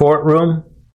of the courtroom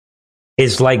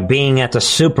is like being at the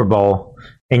Super Bowl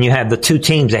and you have the two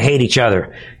teams that hate each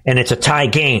other and it's a tie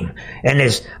game and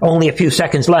there's only a few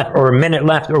seconds left or a minute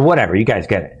left or whatever. You guys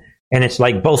get it. And it's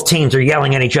like both teams are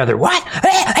yelling at each other. What?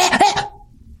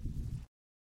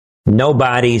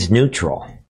 Nobody's neutral.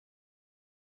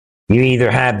 You either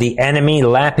have the enemy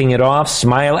lapping it off,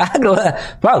 smile.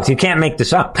 Folks, you can't make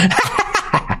this up.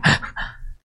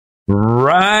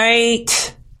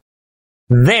 Right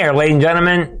there, ladies and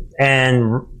gentlemen.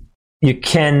 And you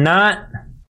cannot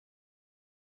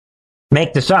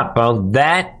make this up, folks.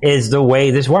 That is the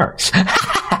way this works.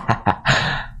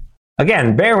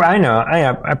 Again, I know,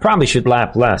 I probably should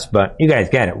laugh less, but you guys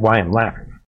get it, why I'm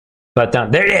laughing. But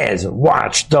there it is.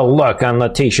 Watch the look on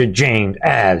Letitia James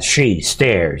as she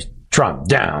stares Trump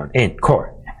down in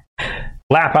court.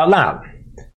 Laugh out loud.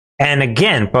 And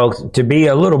again, folks, to be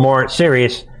a little more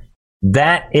serious,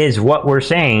 that is what we're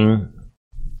saying.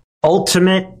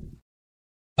 Ultimate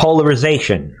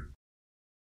polarization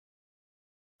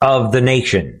of the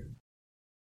nation.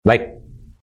 Like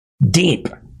deep,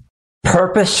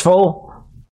 purposeful,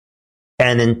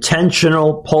 and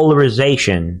intentional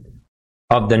polarization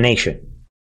of the nation.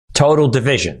 Total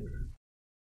division.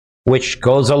 Which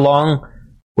goes along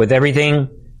with everything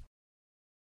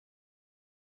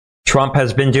Trump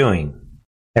has been doing,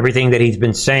 everything that he's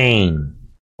been saying,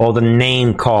 all the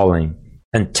name calling,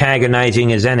 antagonizing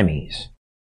his enemies.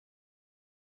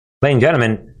 Ladies and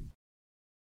gentlemen,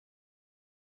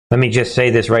 let me just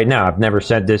say this right now. I've never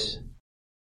said this.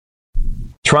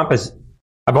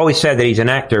 I've always said that he's an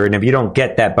actor, and if you don't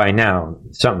get that by now,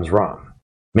 something's wrong.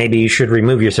 Maybe you should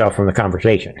remove yourself from the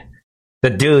conversation. The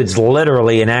dude's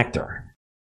literally an actor.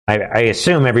 I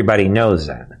assume everybody knows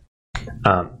that.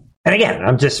 And again,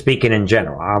 I'm just speaking in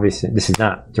general. Obviously, this is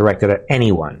not directed at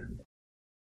anyone.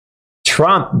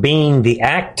 Trump, being the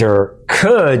actor,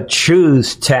 could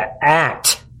choose to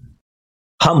act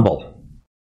humble.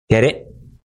 Get it?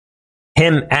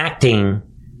 Him acting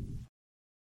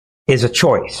is a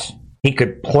choice. He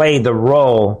could play the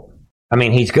role. I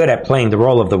mean, he's good at playing the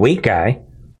role of the weak guy.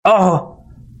 Oh,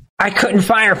 I couldn't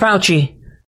fire Fauci.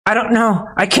 I don't know.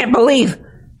 I can't believe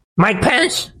Mike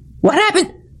Pence. What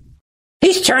happened?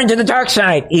 He's turned to the dark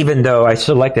side, even though I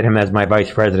selected him as my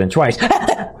vice president twice.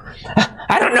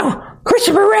 I don't know.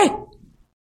 Christopher Wray.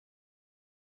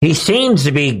 He seems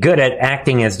to be good at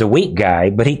acting as the weak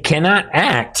guy, but he cannot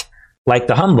act like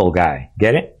the humble guy.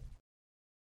 Get it?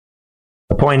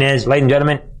 The point is, ladies and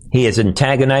gentlemen, He is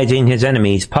antagonizing his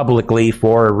enemies publicly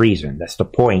for a reason. That's the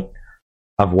point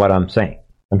of what I'm saying.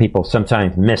 And people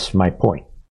sometimes miss my point,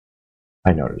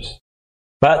 I notice.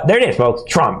 But there it is, folks.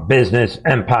 Trump business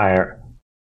empire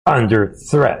under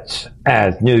threats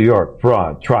as New York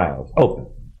fraud trials open.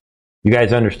 You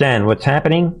guys understand what's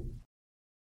happening?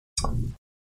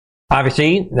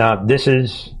 Obviously, this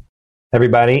is,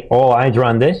 everybody, all eyes are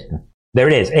on this. There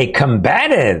it is, a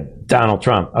combative Donald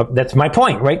Trump. That's my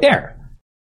point right there.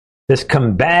 This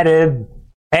combative,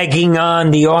 egging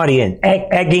on the audience,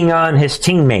 egging on his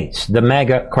teammates, the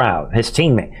MAGA crowd, his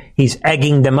teammates. He's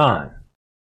egging them on.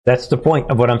 That's the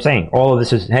point of what I'm saying. All of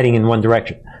this is heading in one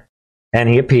direction. And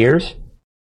he appears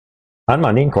on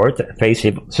Monday in court to face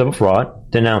civil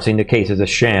fraud, denouncing the case as a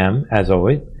sham, as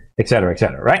always, et cetera,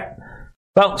 right?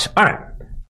 Folks, all right.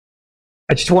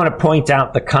 I just want to point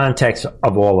out the context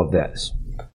of all of this.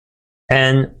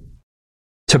 And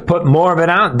to put more of it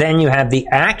out, then you have the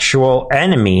actual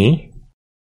enemy.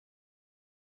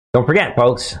 Don't forget,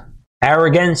 folks,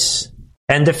 arrogance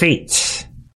and defeat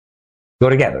go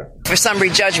together. For summary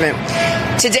judgment.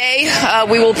 Today,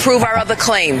 we will prove our other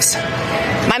claims.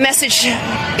 My message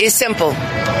is simple.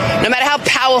 No matter how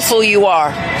powerful you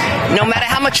are, no matter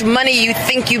how much money you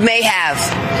think you may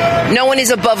have, no one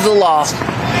is above the law.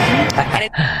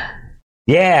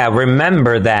 Yeah,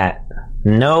 remember that.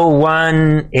 No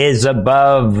one is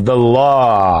above the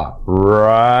law,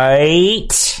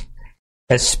 right?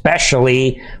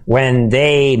 Especially when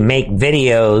they make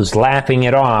videos laughing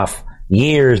it off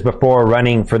years before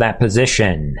running for that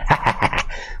position.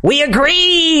 We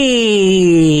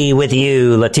agree with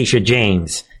you, Letitia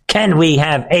James. Can we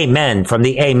have amen from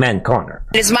the amen corner?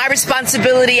 It is my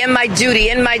responsibility and my duty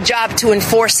and my job to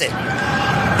enforce it.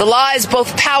 The law is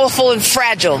both powerful and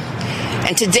fragile.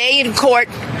 And today in court,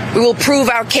 we will prove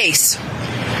our case.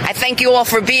 I thank you all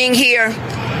for being here.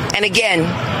 And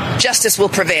again, justice will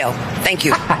prevail. Thank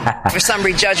you for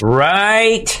summary judgment.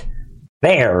 Right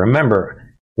there. Remember,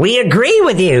 we agree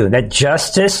with you that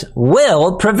justice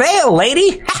will prevail,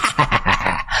 lady.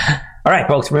 All right,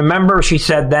 folks, remember she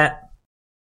said that.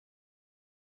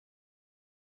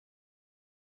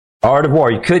 Art of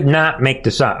War. You could not make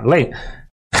this up.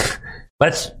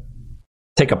 Let's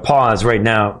take a pause right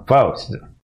now, folks.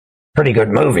 Pretty good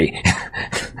movie.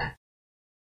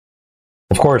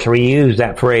 Of course, we use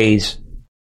that phrase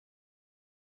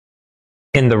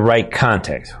in the right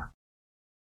context.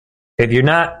 If you're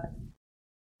not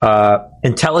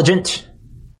intelligent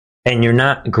and you're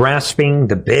not grasping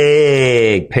the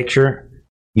big picture,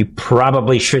 you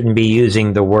probably shouldn't be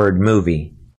using the word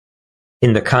movie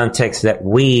in the context that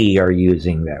we are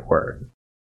using that word.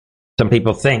 Some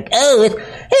people think, oh,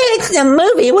 it's a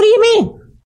movie. What do you mean?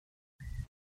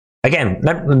 Again,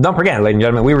 don't forget, ladies and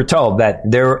gentlemen, we were told that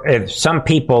there are some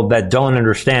people that don't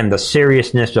understand the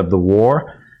seriousness of the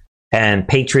war and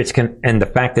patriots and the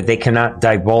fact that they cannot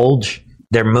divulge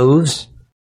their moves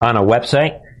on a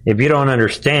website. If you don't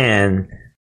understand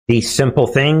these simple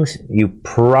things, you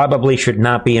probably should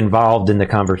not be involved in the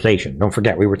conversation. Don't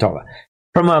forget, we were told that.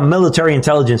 From a military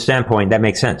intelligence standpoint, that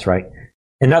makes sense, right?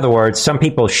 In other words, some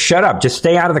people shut up, just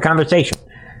stay out of the conversation.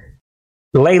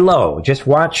 Lay low, just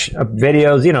watch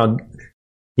videos,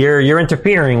 you're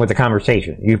interfering with the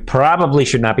conversation. You probably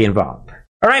should not be involved.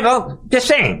 All right, well, just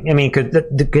saying. I mean, because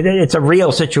it's a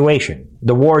real situation.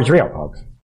 The war is real, folks.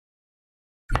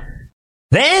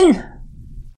 Then,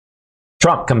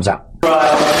 Trump comes out. Put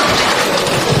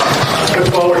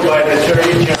forward by the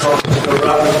Attorney General to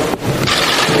run.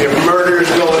 We have murders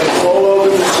going all over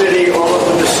the city, all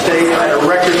over the state at a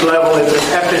record level. It's an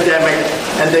epidemic,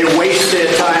 and they waste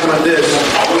their time on this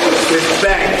with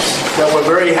banks that were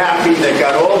very happy. They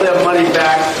got all their money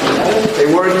back. They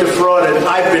weren't defrauded.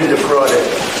 I've been defrauded.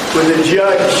 With a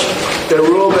judge that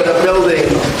ruled that a building,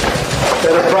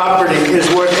 that a property is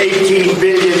worth $18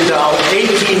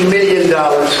 million,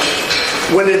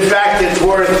 when in fact it's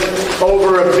worth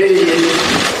over $1 billion,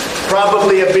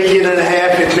 probably $1.5 billion.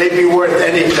 It may be worth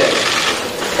anything.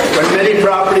 But many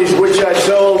properties which I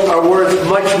sold are worth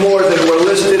much more than were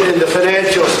listed in the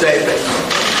financial statements.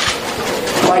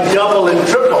 By double and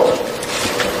triple.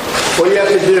 What do you have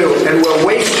to do? And we're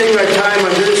wasting our time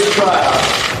on this trial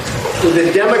with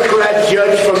a Democrat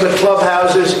judge from the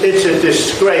clubhouses. It's a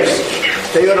disgrace.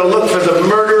 They ought to look for the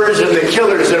murderers and the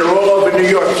killers that are all over New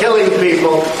York killing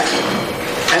people.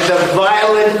 And the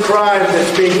violent crime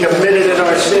that's being committed in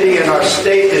our city and our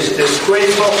state is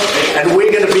disgraceful. And we're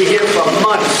going to be here for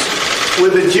months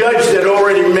with a judge that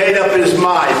already made up his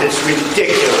mind. It's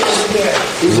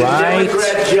ridiculous. He's a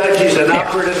Democrat judge. He's an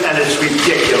operative, and it's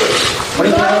ridiculous.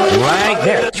 Right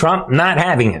there. Trump not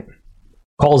having it.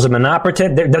 Calls him an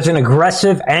operative. There's an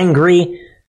aggressive, angry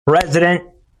president,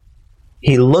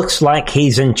 he looks like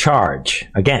he's in charge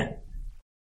again.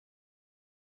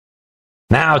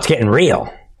 Now it's getting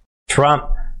real.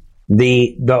 Trump,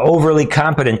 the overly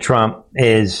competent Trump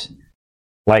is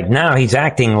like, now he's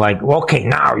acting like, well, okay,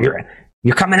 now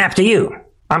you're coming after you.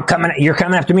 You're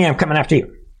coming after me, I'm coming after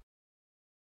you.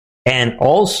 And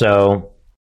also,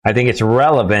 I think it's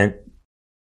relevant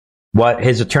what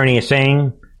his attorney is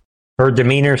saying. Her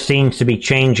demeanor seems to be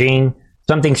changing.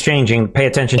 Something's changing. Pay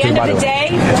attention to the end of the day,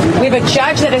 we have a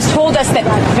judge that has told us that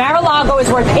Mar-a-Lago is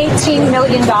worth $18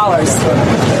 million.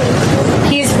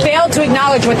 He has failed to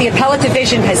acknowledge what the appellate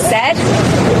division has said,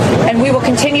 and we will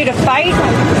continue to fight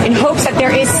in hopes that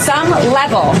there is some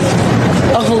level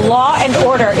of law and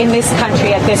order in this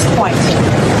country at this point.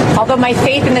 Although my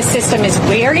faith in the system is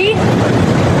wary,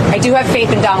 I do have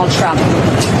faith in Donald Trump.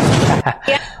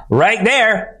 Right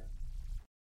there.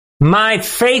 My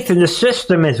faith in the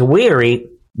system is weary,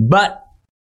 but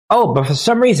for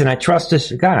some reason I trust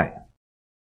this guy.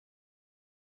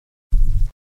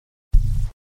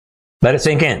 Let it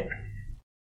sink in.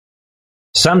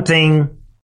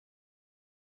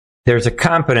 There's a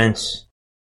confidence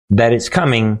that it's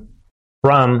coming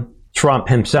from Trump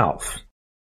himself.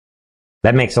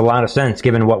 That makes a lot of sense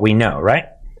given what we know, right?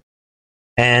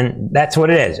 And that's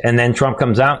what it is. And then Trump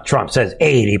comes out, Trump says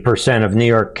 80% of New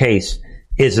York case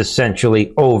is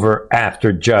essentially over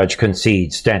after judge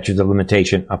concedes statute of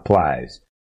limitation applies.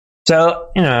 So,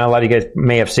 a lot of you guys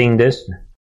may have seen this,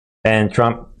 and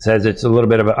Trump says it's a little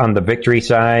bit of on the victory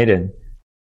side, and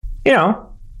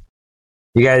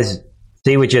you guys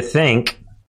see what you think.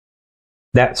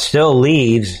 That still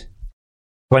leaves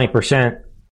 20%,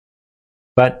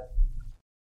 but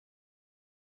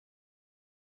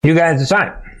you guys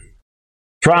decide.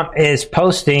 Trump is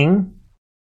posting.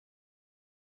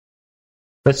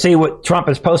 Let's see what Trump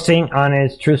is posting on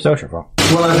his Truth Social phone.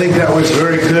 Well, I think that was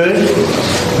very good.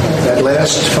 That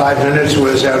last 5 minutes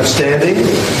was outstanding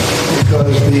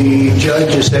because the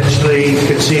judge essentially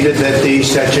conceded that the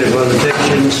statute of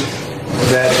limitations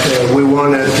that we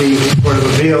won at the Court of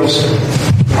Appeals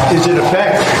is in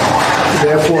effect.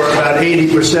 Therefore, about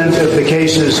 80% of the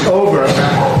case is over.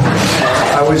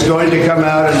 I was going to come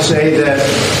out and say that,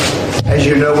 as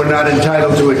you know, we're not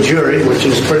entitled to a jury, which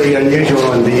is pretty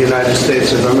unusual in the United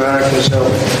States of America. So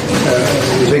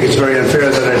I think it's very unfair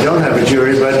that I don't have a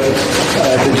jury. But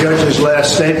the judge's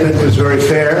last statement was very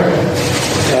fair.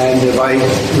 And if I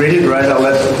read it right, I'll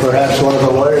let perhaps one of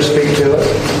the lawyers speak to it.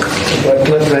 But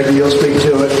Cliff, maybe you'll speak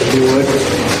to it if you would.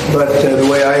 But the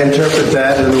way I interpret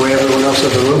that, and the way everyone else in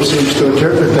the room seems to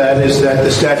interpret that, is that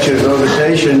the statute of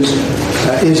limitations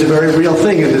is a very real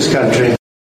thing in this country.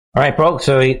 All right, folks.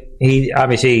 So he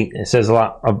obviously says a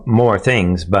lot of more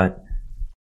things, but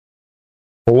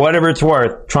for whatever it's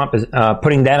worth, Trump is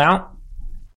putting that out,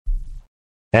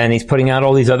 and he's putting out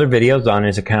all these other videos on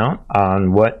his account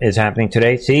on what is happening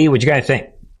today. See what you guys think.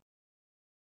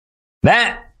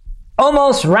 That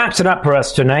almost wraps it up for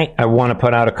us tonight. I want to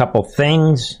put out a couple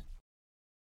things,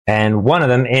 and one of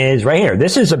them is right here.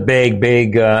 This is a big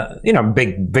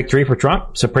victory for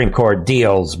Trump. Supreme Court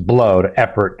deals blow to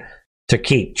effort to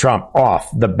keep Trump off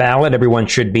the ballot. Everyone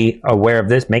should be aware of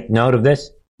this. Make note of this.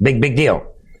 Big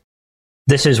deal.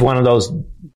 This is one of those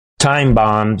time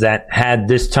bombs that had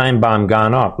this time bomb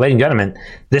gone off. Ladies and gentlemen,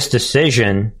 this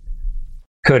decision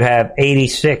could have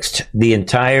 86'd the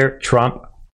entire Trump,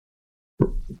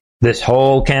 this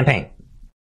whole campaign.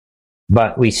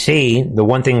 But we see the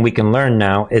one thing we can learn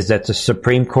now is that the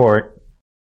Supreme Court,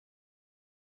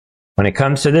 when it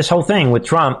comes to this whole thing with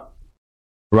Trump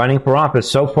running for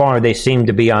office, so far they seem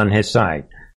to be on his side.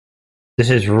 This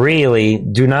is really,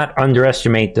 do not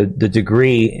underestimate the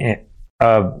degree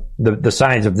of the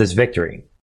size of this victory.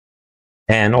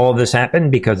 And all of this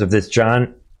happened because of this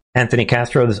John Anthony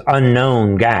Castro, this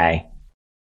unknown guy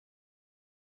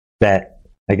that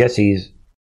I guess he's,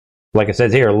 like it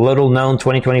says here, little known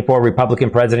 2024 Republican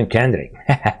president candidate.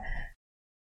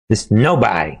 This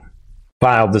nobody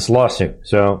filed this lawsuit.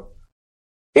 So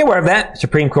be aware of that.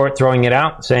 Supreme Court throwing it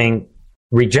out, saying,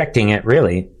 rejecting it,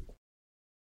 really.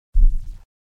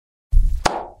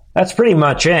 That's pretty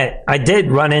much it. I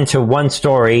did run into one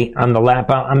story on the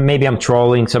laptop. Maybe I'm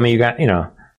trolling some of you guys.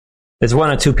 There's one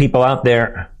or two people out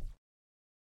there.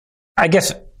 I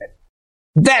guess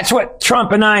that's what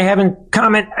Trump and I have in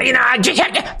common. I just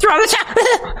had to throw this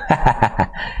out.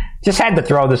 Just had to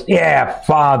throw this. Yeah,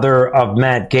 father of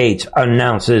Matt Gaetz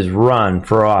announces run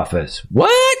for office.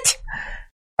 What?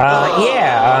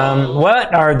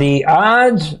 What are the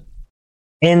odds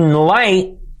in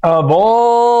light of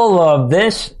all of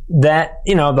this, that,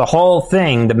 the whole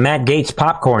thing, the Matt Gaetz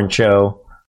popcorn show,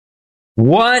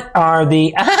 What are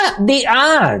the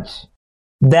odds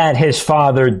that his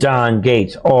father, Don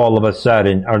Gates, all of a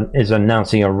sudden is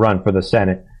announcing a run for the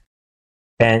Senate?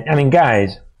 And, I mean,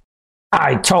 guys,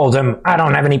 I told him I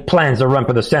don't have any plans to run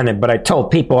for the Senate, but I told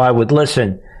people I would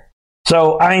listen.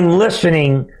 So I'm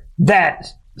listening. That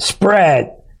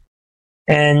spread.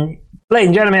 And, ladies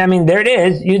and gentlemen, I mean, there it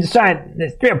is. You decide.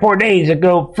 3 or 4 days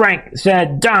ago, Frank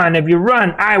said, Don, if you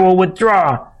run, I will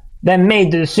withdraw. That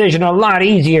made the decision a lot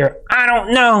easier. I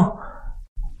don't know.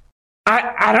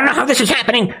 I don't know how this is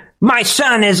happening. My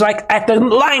son is like at the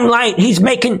limelight. He's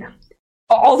making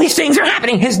all these things are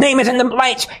happening. His name is in the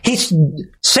lights. He's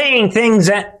saying things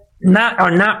that are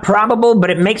not probable,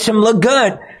 but it makes him look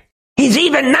good. He's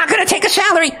even not going to take a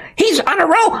salary. He's on a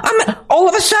roll. All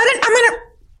of a sudden, I'm going to...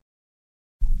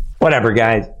 Whatever,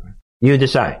 guys. You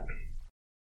decide.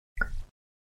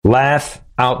 Laugh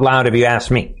out loud if you ask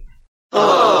me.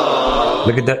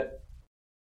 Look at that.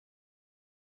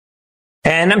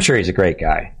 And I'm sure he's a great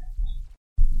guy.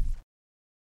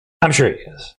 I'm sure he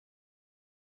is.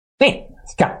 Hey,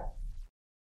 Scott.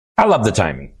 I love the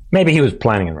timing. Maybe he was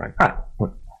planning it right. I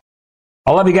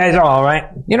love you guys all right?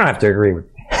 You don't have to agree with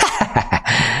me.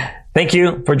 Thank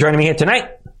you for joining me here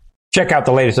tonight. Check out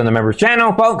the latest on the members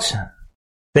channel, folks.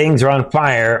 Things are on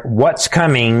fire. What's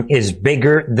coming is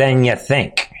bigger than you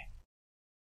think.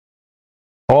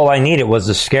 All I needed was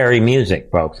the scary music,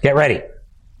 folks. Get ready.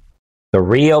 The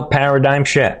real paradigm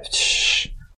shift.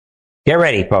 Get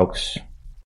ready, folks.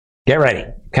 Get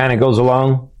ready. Kind of goes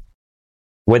along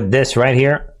with this right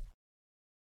here.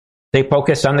 Stay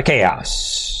focused on the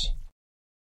chaos.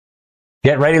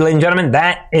 Get ready, ladies and gentlemen.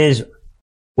 That is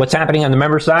what's happening on the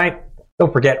member side.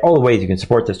 Don't forget all the ways you can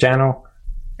support this channel.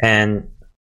 And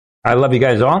I love you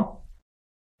guys all.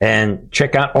 And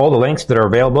check out all the links that are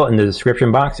available in the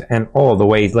description box and all the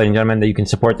ways, ladies and gentlemen, that you can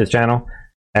support this channel.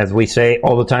 As we say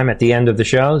all the time at the end of the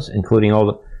shows, including all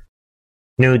the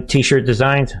new t-shirt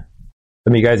designs. Some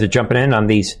of you guys are jumping in on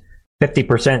these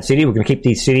 50% CD. We're going to keep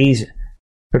these CDs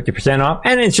 50% off.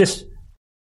 And it's just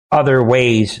other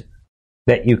ways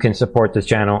that you can support this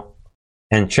channel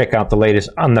and check out the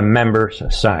latest on the members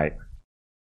side.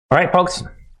 All right, folks.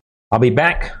 I'll be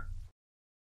back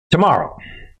tomorrow,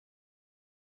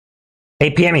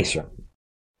 8 p.m. Eastern.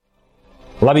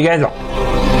 Love you guys all.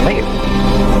 Thank you.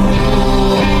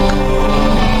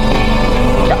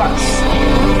 God bless.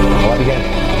 I love you guys.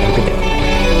 Have a good day.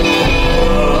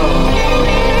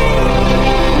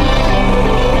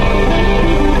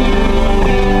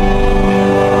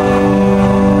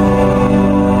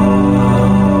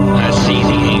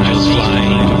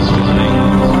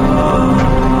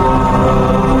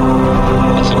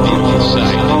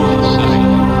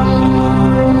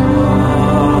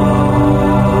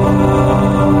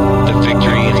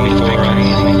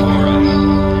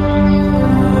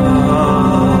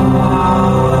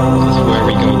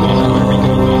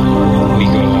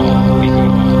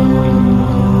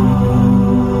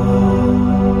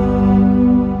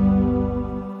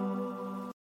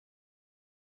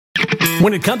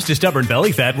 When it comes to stubborn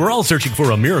belly fat, we're all searching for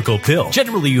a miracle pill.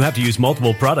 Generally, you have to use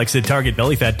multiple products that target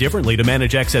belly fat differently to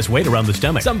manage excess weight around the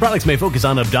stomach. Some products may focus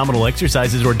on abdominal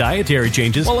exercises or dietary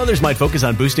changes, while others might focus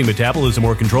on boosting metabolism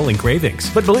or controlling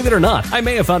cravings. But believe it or not, I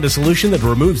may have found a solution that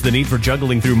removes the need for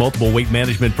juggling through multiple weight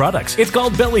management products. It's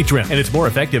called Belly Trim, and it's more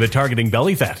effective at targeting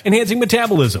belly fat, enhancing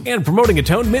metabolism, and promoting a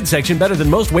toned midsection better than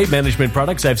most weight management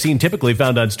products I've seen typically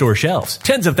found on store shelves.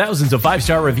 Tens of thousands of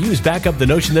 5-star reviews back up the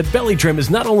notion that Belly Trim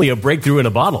is not only a breakthrough in a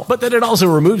bottle, but that it also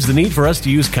removes the need for us to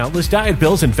use countless diet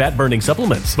pills and fat-burning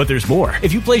supplements. But there's more.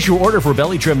 If you place your order for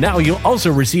Belly Trim now, you'll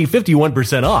also receive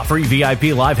 51% off, free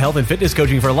VIP live health and fitness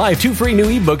coaching for life, 2 free new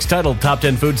ebooks titled Top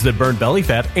 10 Foods That Burn Belly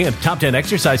Fat and Top 10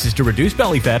 Exercises to Reduce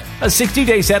Belly Fat, a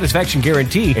 60-day satisfaction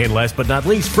guarantee, and last but not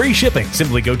least, free shipping.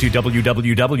 Simply go to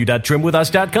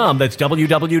www.trimwithus.com. That's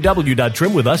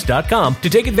www.trimwithus.com to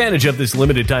take advantage of this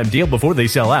limited time deal before they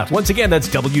sell out. Once again, that's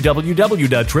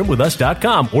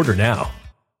www.trimwithus.com. Order now.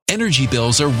 Energy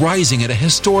bills are rising at a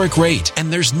historic rate,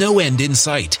 and there's no end in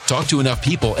sight. Talk to enough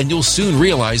people, and you'll soon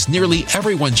realize nearly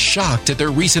everyone's shocked at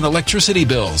their recent electricity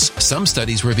bills. Some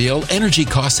studies reveal energy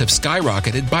costs have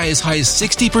skyrocketed by as high as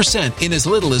 60% in as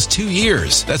little as 2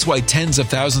 years. That's why tens of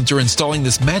thousands are installing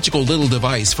this magical little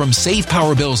device from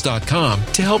SavePowerBills.com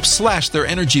to help slash their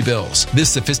energy bills. This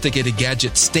sophisticated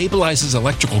gadget stabilizes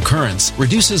electrical currents,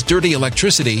 reduces dirty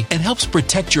electricity, and helps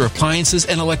protect your appliances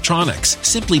and electronics.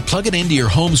 Simply plug it into your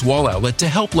home's Lowe's wall outlet to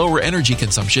help lower energy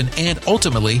consumption and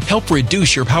ultimately help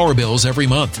reduce your power bills every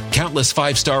month. Countless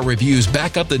 5-star reviews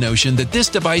back up the notion that this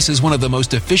device is one of the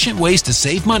most efficient ways to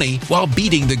save money while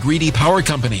beating the greedy power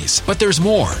companies. But there's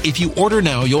more. If you order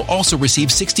now, you'll also receive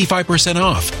 65%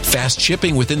 off, fast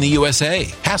shipping within the USA,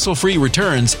 hassle-free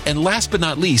returns, and last but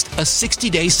not least, a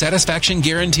 60-day satisfaction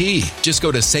guarantee. Just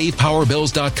go to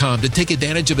SavePowerBills.com to take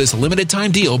advantage of this limited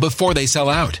time deal before they sell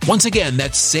out. Once again,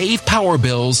 that's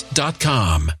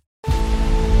SavePowerBills.com.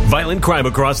 Violent crime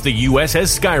across the U.S.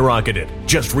 has skyrocketed.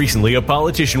 Just recently, a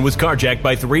politician was carjacked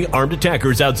by 3 armed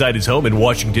attackers outside his home in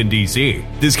Washington, D.C.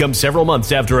 This comes several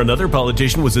months after another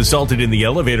politician was assaulted in the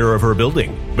elevator of her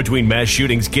building. Between mass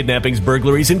shootings, kidnappings,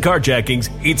 burglaries, and carjackings,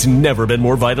 it's never been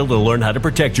more vital to learn how to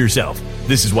protect yourself.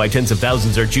 This is why tens of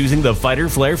thousands are choosing the Fighter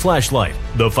Flare flashlight.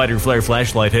 The Fighter Flare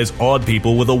flashlight has awed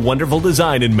people with a wonderful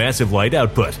design and massive light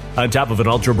output. On top of an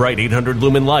ultra-bright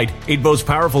 800-lumen light, it boasts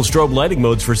powerful strobe lighting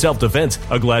modes for self-defense,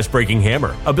 a glass-breaking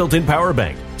hammer, a built-in power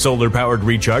bank, solar-powered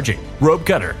recharging, rope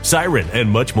cutter, siren, and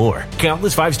much more.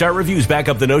 Countless 5-star reviews back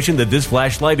up the notion that this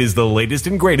flashlight is the latest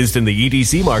and greatest in the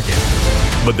EDC market.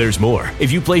 But there's more.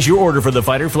 If you place your order for the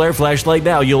Fighter Flare flashlight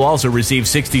now, you'll also receive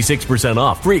 66%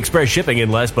 off, free express shipping,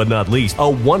 and last but not least, a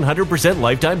 100%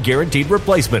 lifetime guaranteed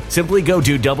replacement. Simply go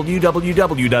to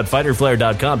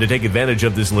www.fighterflare.com to take advantage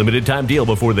of this limited time deal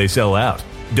before they sell out.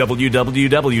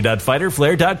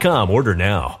 www.fighterflare.com. Order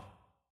now.